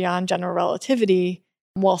gravity beyond general relativity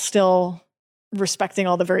while still respecting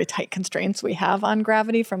all the very tight constraints we have on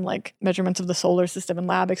gravity from like measurements of the solar system and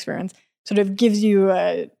lab experiments, sort of gives you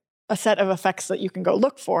a set of effects that you can go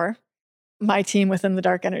look for. My team within the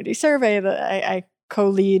Dark Energy Survey that I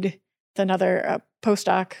co-lead with another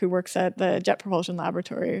postdoc who works at the Jet Propulsion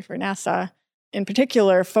Laboratory for NASA, in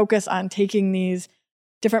particular, focus on taking these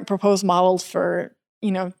different proposed models for,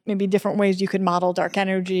 maybe different ways you could model dark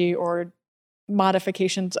energy or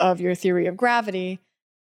modifications of your theory of gravity,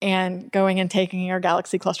 and going and taking our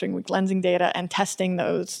galaxy clustering weak lensing data and testing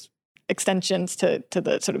those extensions to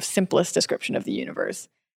the sort of simplest description of the universe.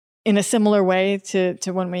 In a similar way to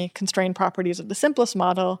when we constrain properties of the simplest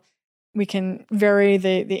model, we can vary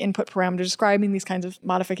the input parameters describing these kinds of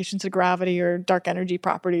modifications to gravity or dark energy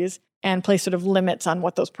properties and place sort of limits on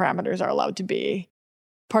what those parameters are allowed to be.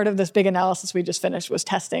 Part of this big analysis we just finished was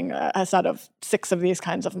testing a set of 6 of these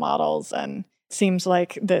kinds of models, and seems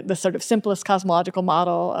like the sort of simplest cosmological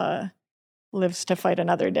model lives to fight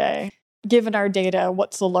another day. Given our data,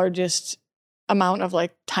 what's the largest amount of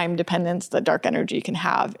like time dependence that dark energy can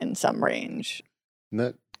have in some range? And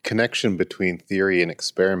that connection between theory and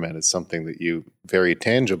experiment is something that you very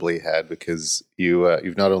tangibly had, because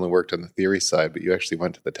you've not only worked on the theory side, but you actually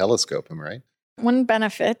went to the telescope, am I right? One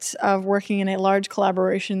benefit of working in a large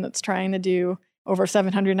collaboration that's trying to do over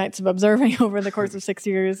 700 nights of observing over the course of 6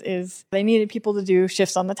 years is they needed people to do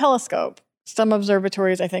shifts on the telescope. Some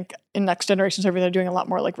observatories, I think, in next generation survey, they're doing a lot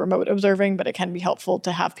more like remote observing, but it can be helpful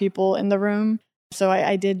to have people in the room. So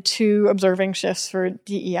I did 2 observing shifts for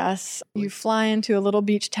DES. You fly into a little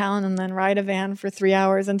beach town and then ride a van for 3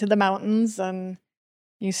 hours into the mountains, and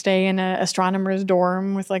you stay in an astronomer's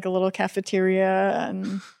dorm with like a little cafeteria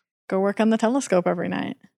and go work on the telescope every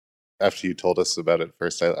night. After you told us about it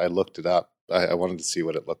first, I looked it up. I wanted to see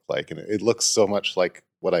what it looked like, and it looks so much like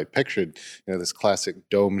what I pictured. This classic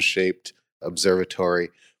dome-shaped observatory.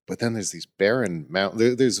 But then there's these barren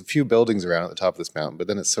mountains. There's a few buildings around at the top of this mountain, but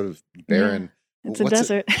then it's sort of barren. Yeah, it's a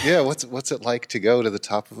desert. What's it like to go to the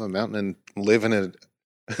top of a mountain and live in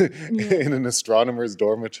in an astronomer's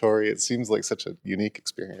dormitory? It seems like such a unique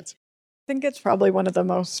experience. I think it's probably one of the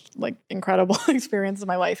most like incredible experiences of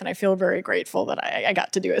my life, and I feel very grateful that I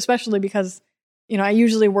got to do it, especially because I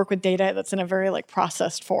usually work with data that's in a very like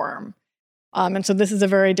processed form. And so this is a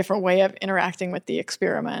very different way of interacting with the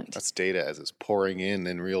experiment. That's data as it's pouring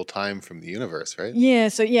in real time from the universe, right? Yeah.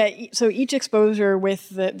 So each exposure with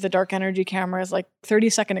the dark energy camera is like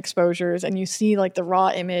 30-second exposures, and you see like the raw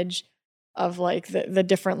image of like the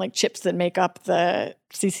different like chips that make up the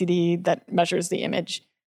CCD that measures the image.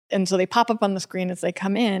 And so they pop up on the screen as they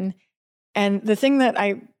come in. And the thing that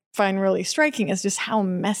I find really striking is just how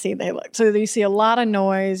messy they look. So you see a lot of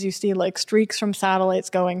noise. You see like streaks from satellites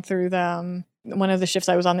going through them. One of the shifts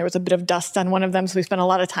I was on, there was a bit of dust on one of them. So we spent a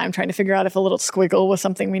lot of time trying to figure out if a little squiggle was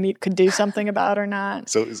something could do something about or not.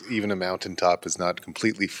 So even a mountaintop is not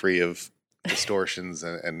completely free of distortions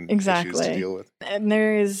and Exactly. issues to deal with. And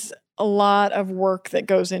there is a lot of work that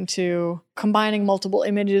goes into combining multiple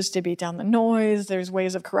images to beat down the noise. There's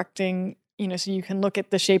ways of correcting, so you can look at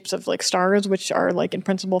the shapes of like stars, which are like in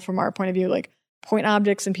principle from our point of view, like point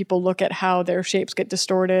objects, and people look at how their shapes get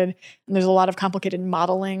distorted. And there's a lot of complicated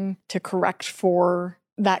modeling to correct for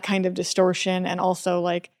that kind of distortion. And also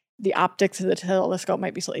like the optics of the telescope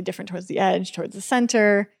might be slightly different towards the edge, towards the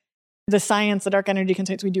center. The science, the dark energy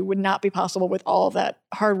constraints we do would not be possible with all of that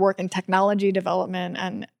hard work and technology development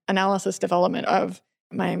and analysis development of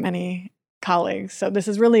my many colleagues. So this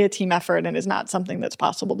is really a team effort and is not something that's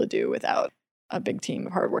possible to do without a big team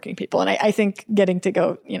of hardworking people. And I think getting to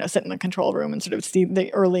go, sit in the control room and sort of see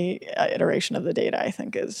the early iteration of the data, I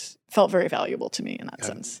think felt very valuable to me in that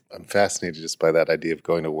sense. I'm fascinated just by that idea of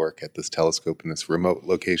going to work at this telescope in this remote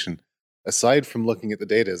location. Aside from looking at the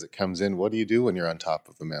data as it comes in, what do you do when you're on top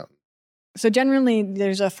of the mountain? So generally,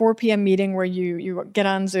 there's a 4 p.m. meeting where you get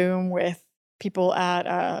on Zoom with people at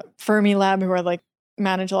Fermilab who are like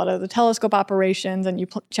manage a lot of the telescope operations, and you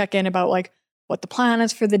check in about like what the plan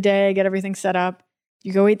is for the day, get everything set up.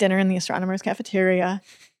 You go eat dinner in the astronomers' cafeteria.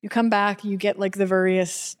 You come back, you get like the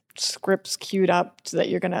various scripts queued up so that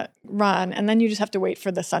you're going to run, and then you just have to wait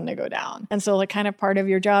for the sun to go down. And so like kind of part of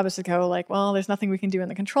your job is to go like, well, there's nothing we can do in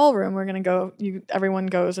the control room. We're going to go, everyone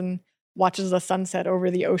goes and watches the sunset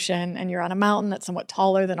over the ocean, and you're on a mountain that's somewhat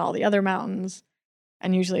taller than all the other mountains.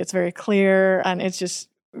 And usually it's very clear, and it's just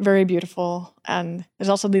very beautiful. And there's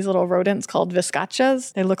also these little rodents called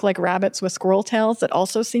viscachas. They look like rabbits with squirrel tails that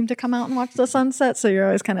also seem to come out and watch the sunset. So you're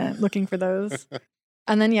always kind of looking for those.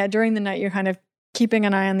 And then, during the night, you're kind of keeping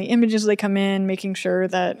an eye on the images as they come in, making sure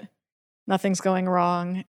that nothing's going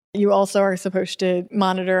wrong. You also are supposed to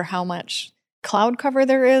monitor how much cloud cover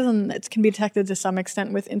there is, and it can be detected to some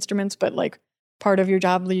extent with instruments, but like part of your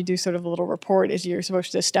job that you do sort of a little report is you're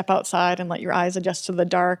supposed to step outside and let your eyes adjust to the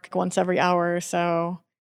dark once every hour or so,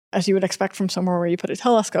 as you would expect from somewhere where you put a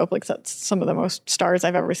telescope. Like that's some of the most stars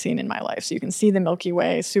I've ever seen in my life. So you can see the Milky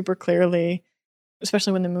Way super clearly,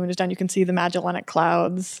 especially when the moon is down. You can see the Magellanic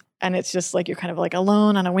Clouds, and it's just like you're kind of like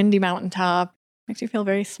alone on a windy mountaintop. Makes you feel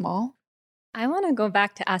very small. I want to go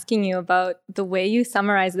back to asking you about the way you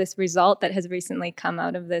summarize this result that has recently come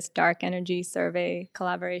out of this dark energy survey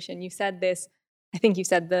collaboration. You said this, I think you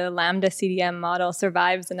said the Lambda CDM model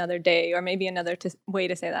survives another day, or maybe another way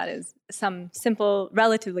to say that is some simple,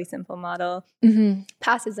 relatively simple model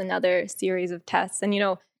passes another series of tests. And,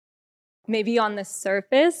 maybe on the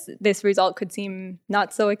surface, this result could seem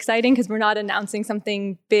not so exciting because we're not announcing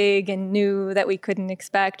something big and new that we couldn't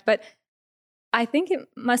expect. But I think it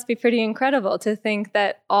must be pretty incredible to think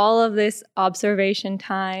that all of this observation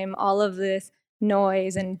time, all of this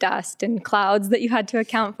noise and dust and clouds that you had to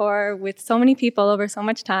account for with so many people over so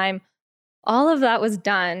much time, all of that was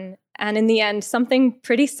done. And in the end, something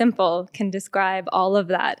pretty simple can describe all of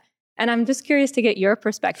that. And I'm just curious to get your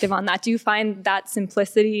perspective on that. Do you find that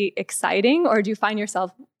simplicity exciting, or do you find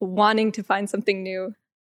yourself wanting to find something new?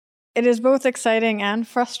 It is both exciting and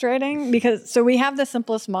frustrating because we have the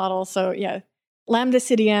simplest model. So Lambda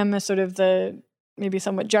CDM is sort of the maybe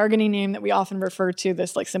somewhat jargony name that we often refer to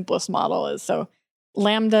this like simplest model is. So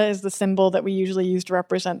lambda is the symbol that we usually use to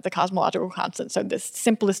represent the cosmological constant. So this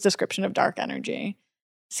simplest description of dark energy.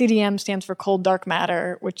 CDM stands for cold dark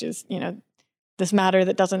matter, which is, this matter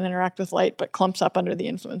that doesn't interact with light but clumps up under the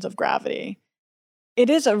influence of gravity. It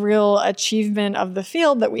is a real achievement of the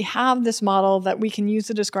field that we have this model that we can use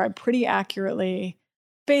to describe pretty accurately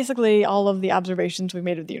basically all of the observations we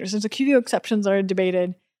made of the universe. There's a few exceptions that are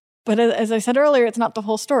debated, but as I said earlier, it's not the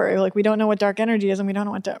whole story. Like we don't know what dark energy is and we don't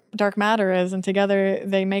know what dark matter is, and together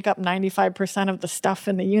they make up 95% of the stuff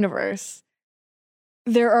in the universe.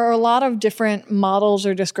 There are a lot of different models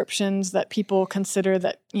or descriptions that people consider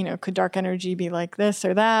that, could dark energy be like this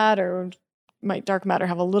or that, or might dark matter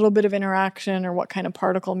have a little bit of interaction, or what kind of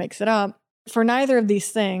particle makes it up? For neither of these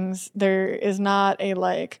things, there is not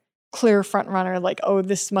a clear front runner like, oh,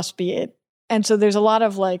 this must be it. And so there's a lot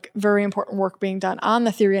of very important work being done on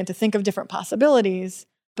the theory and to think of different possibilities.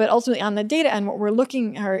 But ultimately on the data end, what we're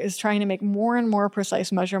looking at is trying to make more and more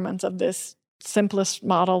precise measurements of this simplest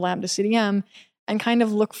model, lambda CDM, and kind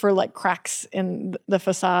of look for like cracks in the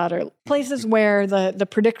facade or places where the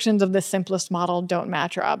predictions of the simplest model don't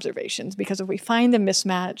match our observations. Because if we find a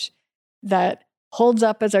mismatch that holds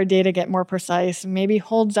up as our data get more precise, maybe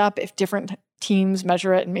holds up if different teams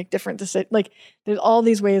measure it and make different decisions. Like there's all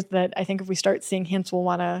these ways that I think if we start seeing hints, we'll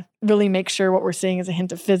want to really make sure what we're seeing is a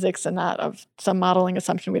hint of physics and not of some modeling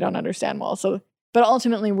assumption we don't understand well. So, but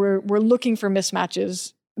ultimately we're looking for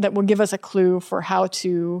mismatches that will give us a clue for how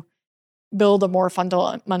to build a more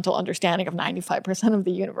fundamental understanding of 95% of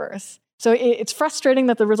the universe. So it's frustrating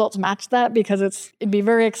that the results match that, because it'd be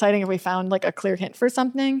very exciting if we found like a clear hint for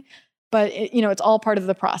something, but it's all part of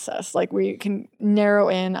the process. Like we can narrow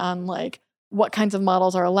in on like what kinds of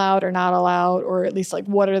models are allowed or not allowed, or at least like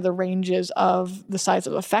what are the ranges of the size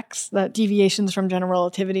of effects that deviations from general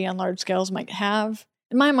relativity on large scales might have.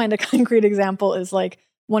 In my mind, a concrete example is like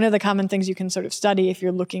one of the common things you can sort of study if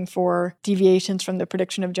you're looking for deviations from the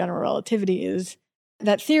prediction of general relativity is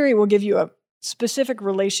that theory will give you a specific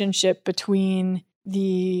relationship between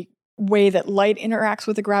the way that light interacts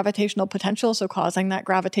with the gravitational potential, so causing that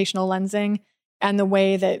gravitational lensing, and the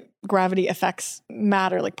way that gravity affects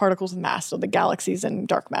matter, like particles of mass, so the galaxies and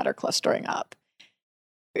dark matter clustering up.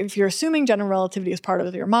 If you're assuming general relativity is part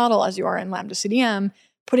of your model, as you are in lambda CDM,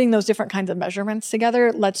 putting those different kinds of measurements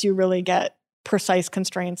together lets you really get precise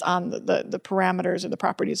constraints on the parameters or the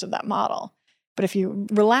properties of that model. But if you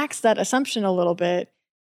relax that assumption a little bit,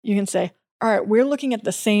 you can say, all right, we're looking at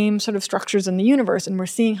the same sort of structures in the universe, and we're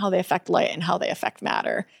seeing how they affect light and how they affect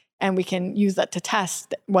matter. And we can use that to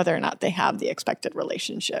test whether or not they have the expected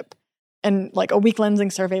relationship. And like a weak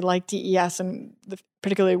lensing survey like DES, and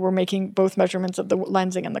particularly we're making both measurements of the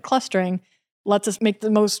lensing and the clustering, lets us make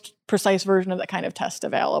the most precise version of that kind of test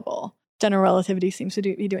available. General relativity seems to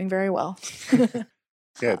be doing very well.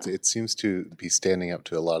 Yeah, it seems to be standing up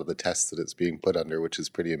to a lot of the tests that it's being put under, which is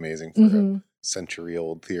pretty amazing for a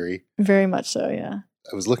century-old theory. Very much so, yeah.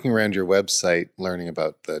 I was looking around your website, learning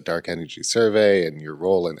about the Dark Energy Survey and your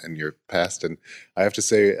role and your past. And I have to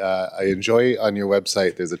say, I enjoy on your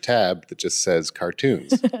website, there's a tab that just says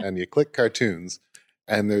cartoons. And you click cartoons,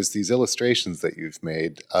 and there's these illustrations that you've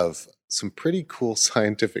made of some pretty cool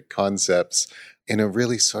scientific concepts in a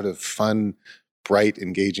really sort of fun, bright,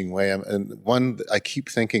 engaging way. And one that I keep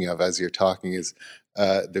thinking of as you're talking is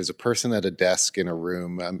there's a person at a desk in a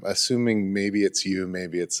room. I'm assuming maybe it's you,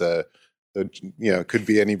 maybe it's it could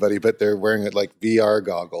be anybody, but they're wearing it like VR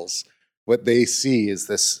goggles. What they see is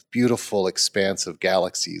this beautiful expanse of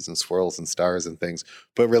galaxies and swirls and stars and things.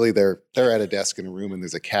 But really, they're at a desk in a room, and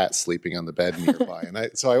there's a cat sleeping on the bed nearby.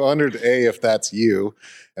 So I wondered, A, if that's you,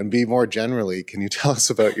 and B, more generally, can you tell us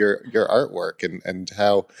about your artwork and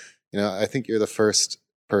how, I think you're the first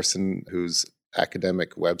person whose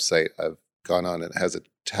academic website I've gone on and has a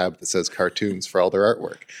tab that says cartoons for all their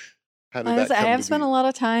artwork. How did that come I have to spent be? a lot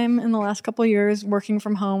of time in the last couple of years working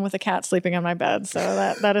from home with a cat sleeping on my bed, so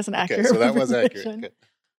that is an accurate. Okay, so that was accurate. Okay.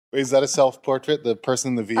 Wait, is that a self-portrait? The person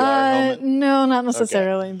in the VR helmet? No, not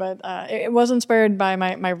necessarily, but it was inspired by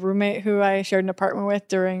my roommate who I shared an apartment with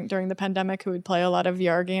during the pandemic, who would play a lot of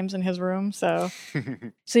VR games in his room. So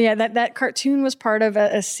yeah, that cartoon was part of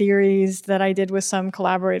a series that I did with some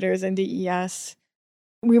collaborators in DES.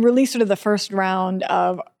 We released sort of the first round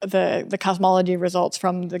of the cosmology results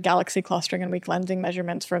from the galaxy clustering and weak lensing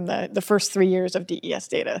measurements from the first 3 years of DES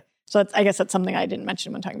data. So I guess that's something I didn't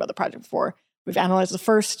mention when talking about the project before. We've analyzed the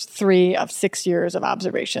first 3 of 6 years of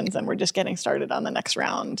observations, and we're just getting started on the next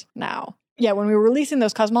round now. Yeah, when we were releasing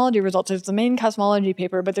those cosmology results, there's the main cosmology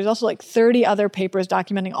paper, but there's also like 30 other papers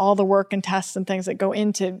documenting all the work and tests and things that go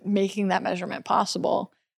into making that measurement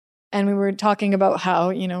possible. And we were talking about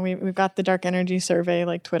how, we've got the Dark Energy Survey,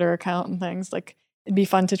 like Twitter account and things. Like, it'd be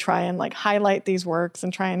fun to try and like highlight these works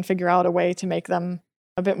and try and figure out a way to make them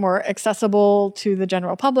a bit more accessible to the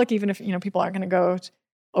general public, even if, people aren't going to go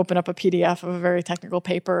open up a PDF of a very technical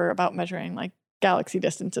paper about measuring like galaxy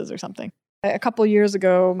distances or something. A couple years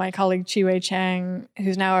ago, my colleague Chi-Wei Chang,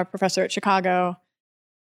 who's now a professor at Chicago,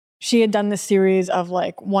 she had done this series of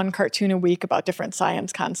like one cartoon a week about different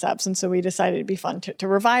science concepts. And so we decided it'd be fun to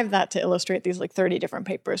revive that, to illustrate these like 30 different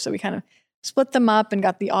papers. So we kind of split them up and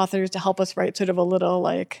got the authors to help us write sort of a little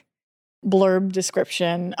like blurb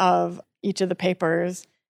description of each of the papers.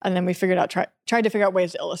 And then we tried to figure out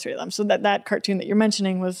ways to illustrate them. So that cartoon that you're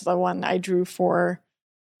mentioning was the one I drew for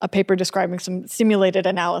a paper describing some simulated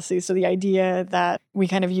analyses. So the idea that we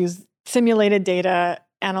kind of use simulated data,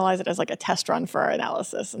 analyze it as like a test run for our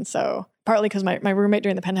analysis. And so partly because my roommate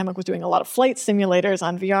during the pandemic was doing a lot of flight simulators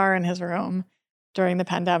on VR in his room, during the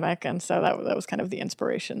pandemic. And so that was kind of the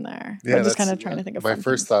inspiration there. Yeah, but just kind of trying to think of my fun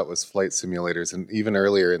first things. thought was flight simulators. And even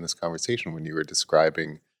earlier in this conversation, when you were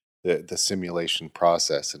describing the simulation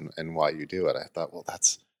process and why you do it, I thought, well,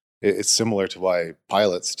 it's similar to why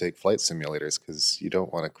pilots take flight simulators, because you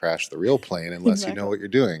don't want to crash the real plane unless you know what you're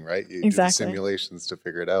doing, right? You do the simulations to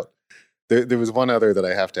figure it out. There was one other that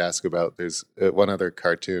I have to ask about. There's one other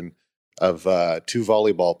cartoon of two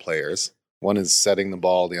volleyball players. One is setting the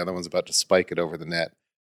ball, the other one's about to spike it over the net.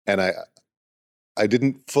 And I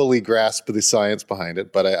didn't fully grasp the science behind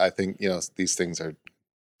it, but I think, these things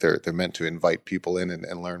they're meant to invite people in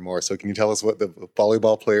and learn more. So can you tell us what the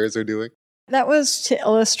volleyball players are doing? That was to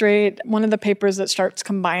illustrate one of the papers that starts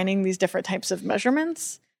combining these different types of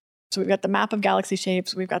measurements. So we've got the map of galaxy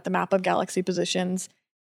shapes, we've got the map of galaxy positions.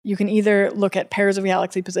 You can either look at pairs of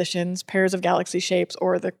galaxy positions, pairs of galaxy shapes,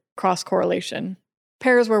 or the cross correlation.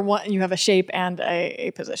 Pairs where you have a shape and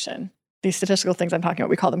a position. These statistical things I'm talking about,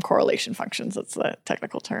 we call them correlation functions. That's the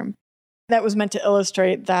technical term. That was meant to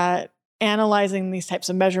illustrate that analyzing these types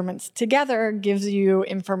of measurements together gives you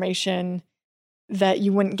information that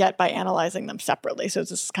you wouldn't get by analyzing them separately. So it's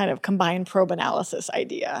this kind of combined probe analysis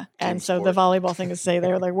idea. And so the volleyball thing is say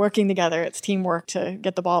they're working together. It's teamwork to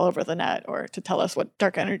get the ball over the net or to tell us what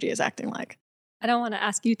dark energy is acting like. I don't want to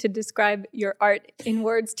ask you to describe your art in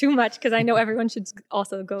words too much, because I know everyone should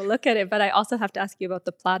also go look at it. But I also have to ask you about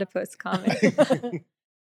the platypus comic.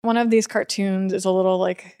 One of these cartoons is a little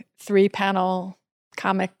 3-panel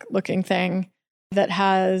comic looking thing that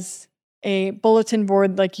has a bulletin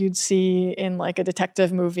board like you'd see in a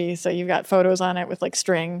detective movie. So you've got photos on it with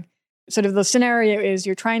string. Sort of the scenario is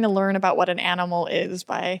you're trying to learn about what an animal is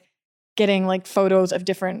by getting photos of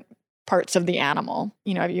different parts of the animal.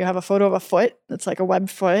 You have a photo of a foot that's a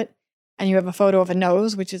webbed foot, and you have a photo of a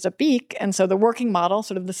nose, which is a beak. And so the working model,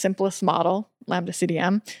 sort of the simplest model, lambda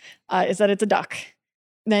CDM, is that it's a duck.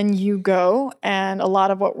 Then you go, and a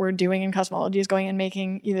lot of what we're doing in cosmology is going and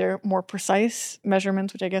making either more precise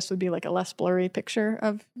measurements, which I guess would be a less blurry picture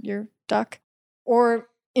of your duck, or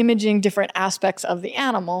imaging different aspects of the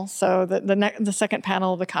animal. So the second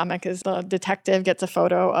panel of the comic is the detective gets a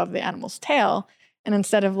photo of the animal's tail, and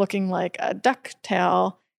instead of looking like a duck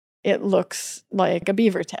tail, it looks like a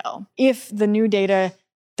beaver tail. If the new data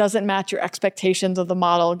doesn't match your expectations of the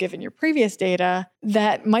model given your previous data,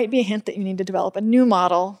 that might be a hint that you need to develop a new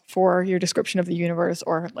model for your description of the universe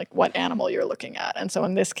or what animal you're looking at. And so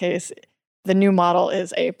in this case, the new model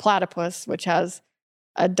is a platypus, which has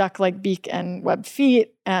a duck-like beak and webbed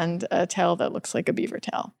feet and a tail that looks like a beaver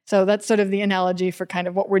tail. So that's sort of the analogy for kind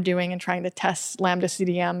of what we're doing and trying to test lambda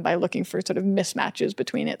CDM by looking for sort of mismatches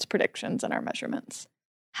between its predictions and our measurements.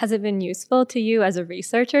 Has it been useful to you as a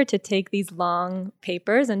researcher to take these long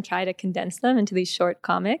papers and try to condense them into these short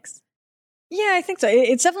comics? Yeah, I think so.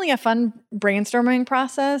 It's definitely a fun brainstorming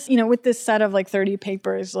process. With this set of 30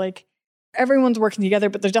 papers, everyone's working together,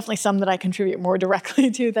 but there's definitely some that I contribute more directly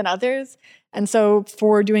to than others. And so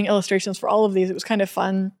for doing illustrations for all of these, it was kind of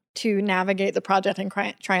fun to navigate the project and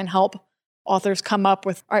try and help authors come up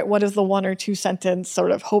with, all right, what is the 1 or 2 sentence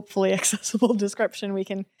sort of hopefully accessible description we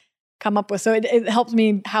can come up with. So it helped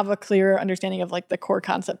me have a clear understanding of the core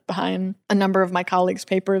concept behind a number of my colleagues'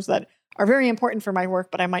 papers that are very important for my work,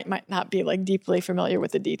 but I might not be deeply familiar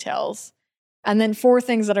with the details. And then for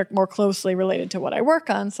things that are more closely related to what I work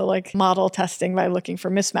on, so model testing by looking for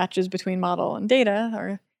mismatches between model and data,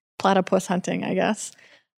 or platypus hunting, I guess.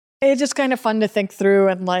 It's just kind of fun to think through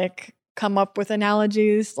and come up with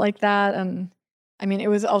analogies like that. And I mean, it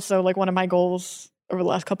was also one of my goals over the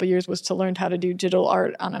last couple of years was to learn how to do digital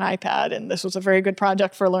art on an iPad. And this was a very good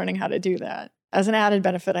project for learning how to do that. As an added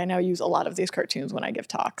benefit, I now use a lot of these cartoons when I give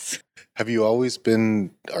talks. Have you always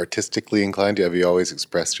been artistically inclined? Have you always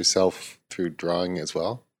expressed yourself through drawing as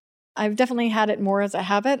well? I've definitely had it more as a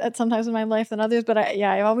habit at some times in my life than others, but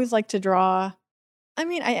I always like to draw. I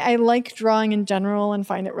mean, I like drawing in general and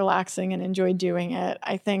find it relaxing and enjoy doing it.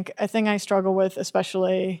 I think a thing I struggle with,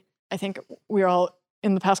 especially, I think we're all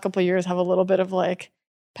in the past couple of years have a little bit of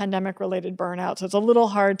pandemic related burnout. So it's a little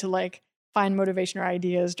hard to find motivation or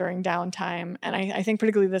ideas during downtime. And I think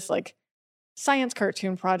particularly this science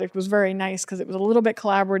cartoon project was very nice because it was a little bit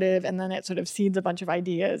collaborative, and then it sort of seeds a bunch of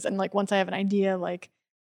ideas. And once I have an idea,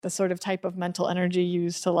 the sort of type of mental energy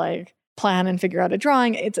used to plan and figure out a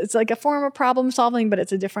drawing, it's a form of problem solving, but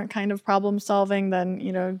it's a different kind of problem solving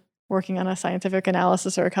than, working on a scientific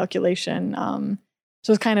analysis or a calculation.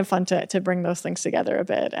 So it's kind of fun to bring those things together a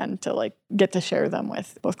bit and to get to share them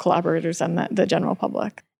with both collaborators and the general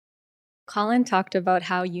public. Colin talked about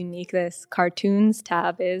how unique this cartoons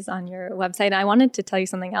tab is on your website. And I wanted to tell you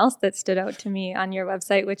something else that stood out to me on your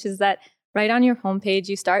website, which is that Right on your homepage,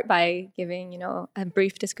 you start by giving, a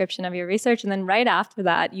brief description of your research. And then right after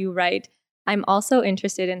that, you write, I'm also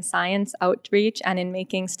interested in science outreach and in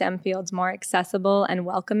making STEM fields more accessible and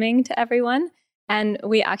welcoming to everyone. And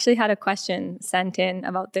we actually had a question sent in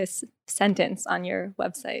about this sentence on your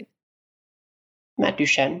website. Matt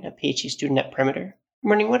Duchenne, a PhD student at Perimeter. I'm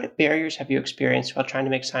wondering, what barriers have you experienced while trying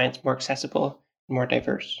to make science more accessible and more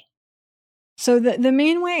diverse? So the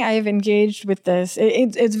main way I've engaged with this,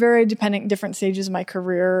 it's very dependent, different stages of my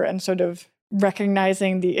career, and sort of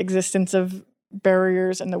recognizing the existence of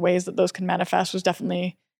barriers and the ways that those can manifest was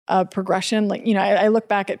definitely a progression. Like, I look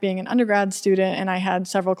back at being an undergrad student, and I had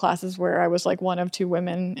several classes where I was like one of two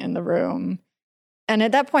women in the room. And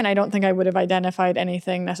at that point, I don't think I would have identified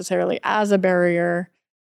anything necessarily as a barrier.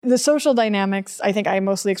 The social dynamics, I think I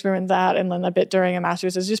mostly experienced that, and then a bit during a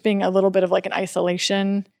master's, is just being a little bit of like an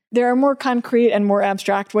isolation. There are more concrete and more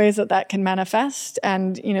abstract ways that can manifest,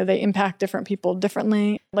 and they impact different people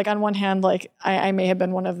differently. Like on one hand, like I may have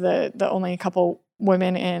been one of the only couple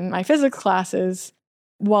women in my physics classes,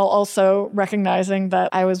 while also recognizing that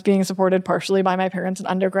I was being supported partially by my parents in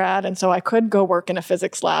undergrad, and so I could go work in a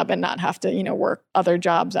physics lab and not have to work other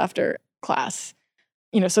jobs after class.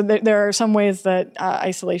 So there are some ways that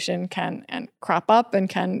isolation can crop up and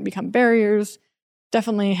can become barriers.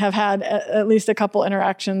 Definitely have had at least a couple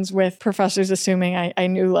interactions with professors assuming I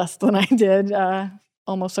knew less than I did,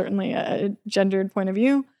 almost certainly a gendered point of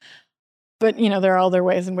view. But, there are other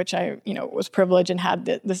ways in which I, was privileged and had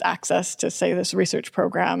this access to, say, this research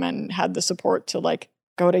program and had the support to, like,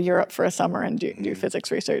 go to Europe for a summer and do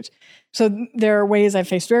physics research. So there are ways I've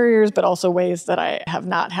faced barriers, but also ways that I have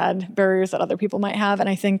not had barriers that other people might have. And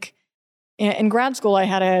I think in grad school, I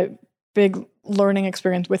had a big learning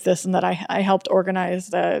experience with this, and that I helped organize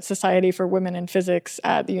the Society for Women in Physics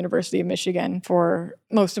at the University of Michigan for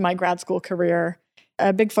most of my grad school career.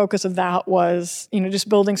 A big focus of that was, just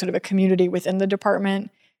building sort of a community within the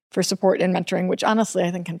department for support and mentoring, which honestly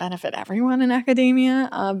I think can benefit everyone in academia,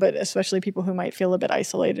 but especially people who might feel a bit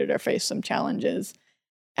isolated or face some challenges.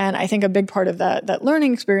 And I think a big part of that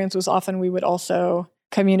learning experience was often we would also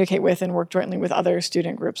communicate with and work jointly with other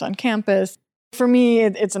student groups on campus. For me,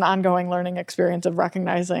 it's an ongoing learning experience of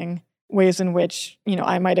recognizing ways in which,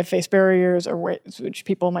 I might have faced barriers, or ways which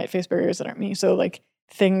people might face barriers that aren't me. So like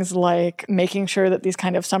things like making sure that these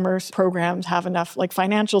kind of summer programs have enough like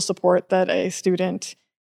financial support that a student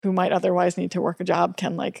who might otherwise need to work a job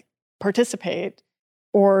can like participate,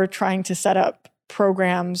 or trying to set up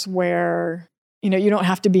programs where, you don't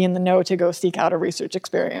have to be in the know to go seek out a research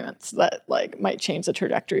experience that like might change the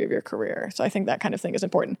trajectory of your career. So I think that kind of thing is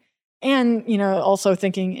important. And, also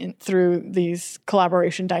thinking through these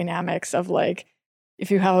collaboration dynamics of like, if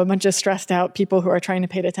you have a bunch of stressed out people who are trying to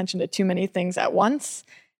pay attention to too many things at once,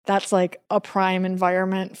 that's like a prime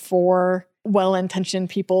environment for well-intentioned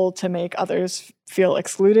people to make others feel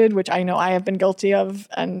excluded, which I know I have been guilty of.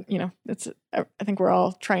 And, I think we're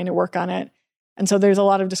all trying to work on it. And so there's a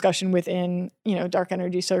lot of discussion within, Dark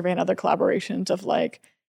Energy Survey and other collaborations of like,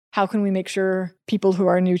 how can we make sure people who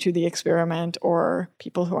are new to the experiment, or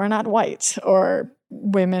people who are not white, or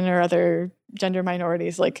women or other gender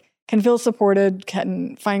minorities, like can feel supported,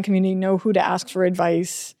 can find community, know who to ask for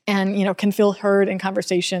advice, and, can feel heard in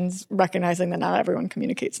conversations, recognizing that not everyone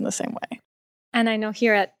communicates in the same way. And I know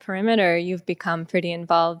here at Perimeter, you've become pretty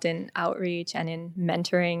involved in outreach and in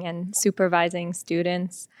mentoring and supervising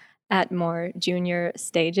students at more junior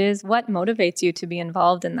stages. What motivates you to be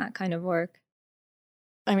involved in that kind of work?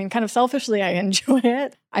 I mean, kind of selfishly, I enjoy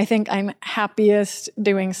it. I think I'm happiest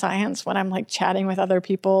doing science when I'm like chatting with other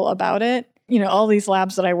people about it. All these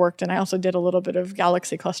labs that I worked in, I also did a little bit of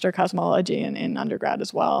galaxy cluster cosmology in undergrad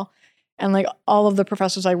as well. And like all of the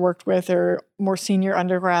professors I worked with are more senior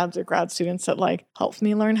undergrads or grad students that like helped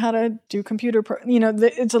me learn how to do computer.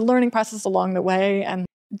 It's a learning process along the way, and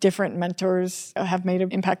different mentors have made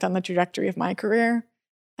an impact on the trajectory of my career.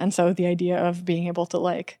 And so the idea of being able to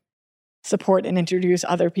like support and introduce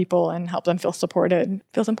other people and help them feel supported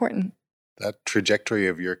feels important. That trajectory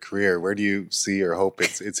of your career, where do you see or hope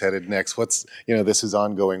it's headed next? What's, this is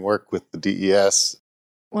ongoing work with the DES.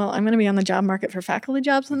 Well, I'm going to be on the job market for faculty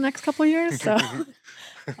jobs in the next couple of years. So,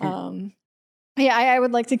 I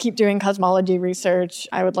would like to keep doing cosmology research.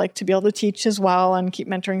 I would like to be able to teach as well and keep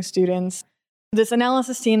mentoring students. This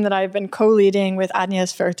analysis team that I've been co-leading with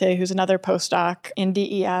Agnes Ferte, who's another postdoc in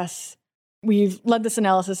DES, we've led this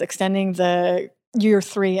analysis extending the year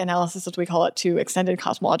 3 analysis, as we call it, to extended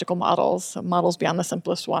cosmological models, so models beyond the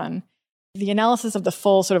simplest one. The analysis of the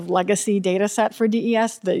full sort of legacy data set for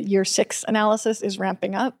DES, the year 6 analysis, is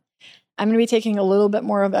ramping up. I'm going to be taking a little bit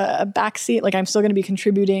more of a backseat. Like I'm still going to be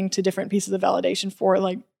contributing to different pieces of validation for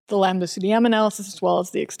like the lambda CDM analysis as well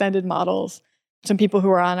as the extended models. Some people who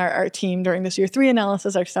are on our team during this year 3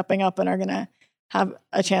 analysis are stepping up and are going to have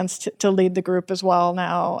a chance to lead the group as well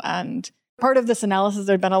now. And part of this analysis,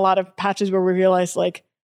 there have been a lot of patches where we realized like,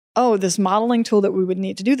 oh, this modeling tool that we would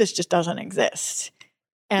need to do this just doesn't exist.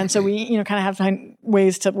 And so we, kind of have to find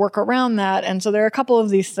ways to work around that. And so there are a couple of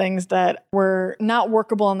these things that were not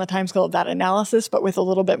workable on the timescale of that analysis, but with a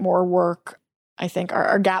little bit more work, I think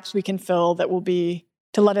are gaps we can fill that will be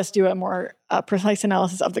to let us do a more precise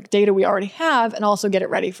analysis of the data we already have and also get it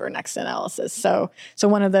ready for next analysis. So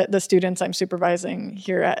one of the students I'm supervising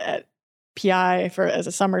here at PI as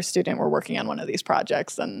a summer student, we're working on one of these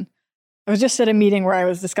projects. And I was just at a meeting where I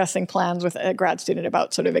was discussing plans with a grad student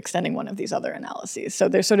about sort of extending one of these other analyses. So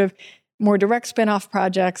there's sort of more direct spin-off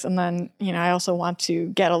projects. And then, I also want to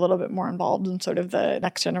get a little bit more involved in sort of the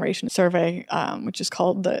next generation survey, which is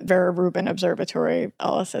called the Vera Rubin Observatory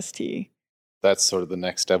LSST. That's sort of the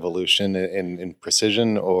next evolution in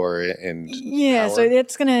precision or in power. So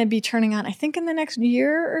it's going to be turning on, I think, in the next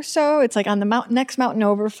year or so. It's like on the next mountain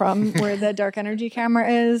over from where the dark energy camera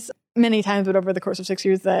is. Many times, but over the course of 6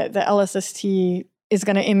 years, the LSST is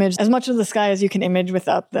going to image as much of the sky as you can image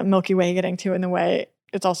without the Milky Way getting too in the way.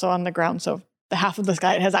 It's also on the ground, so the half of the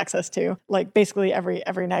sky it has access to, like basically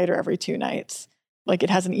every night or every 2 nights. Like it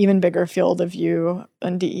has an even bigger field of view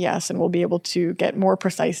than DES, and we'll be able to get more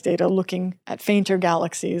precise data looking at fainter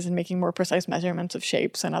galaxies and making more precise measurements of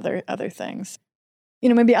shapes and other things.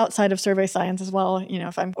 Maybe outside of survey science as well,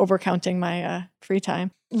 if I'm overcounting my free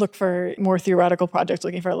time, look for more theoretical projects,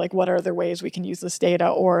 looking for like what are other ways we can use this data,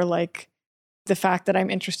 or like the fact that I'm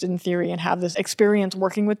interested in theory and have this experience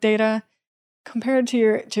working with data compared to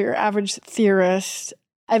your average theorist.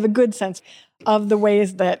 I have a good sense of the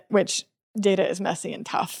ways which data is messy and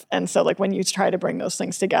tough. And so like when you try to bring those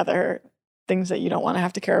things together, things that you don't want to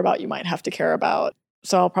have to care about, you might have to care about.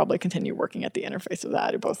 So I'll probably continue working at the interface of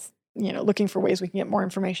that, both looking for ways we can get more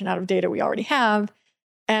information out of data we already have,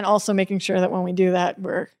 and also making sure that when we do that,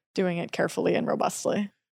 we're doing it carefully and robustly.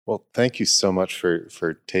 Well, thank you so much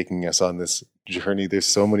for taking us on this journey. There's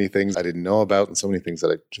so many things I didn't know about and so many things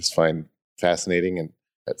that I just find fascinating and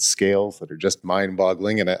at scales that are just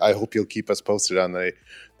mind-boggling. And I hope you'll keep us posted on the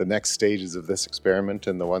next stages of this experiment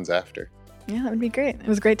and the ones after. Yeah, that would be great. It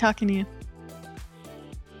was great talking to you.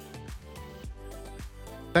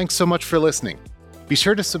 Thanks so much for listening. Be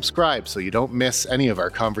sure to subscribe so you don't miss any of our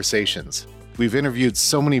conversations. We've interviewed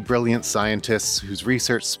so many brilliant scientists whose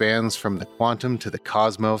research spans from the quantum to the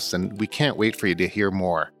cosmos, and we can't wait for you to hear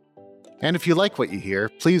more. And if you like what you hear,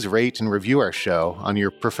 please rate and review our show on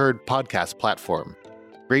your preferred podcast platform.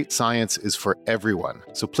 Great science is for everyone,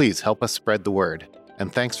 so please help us spread the word.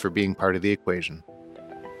 And thanks for being part of the equation.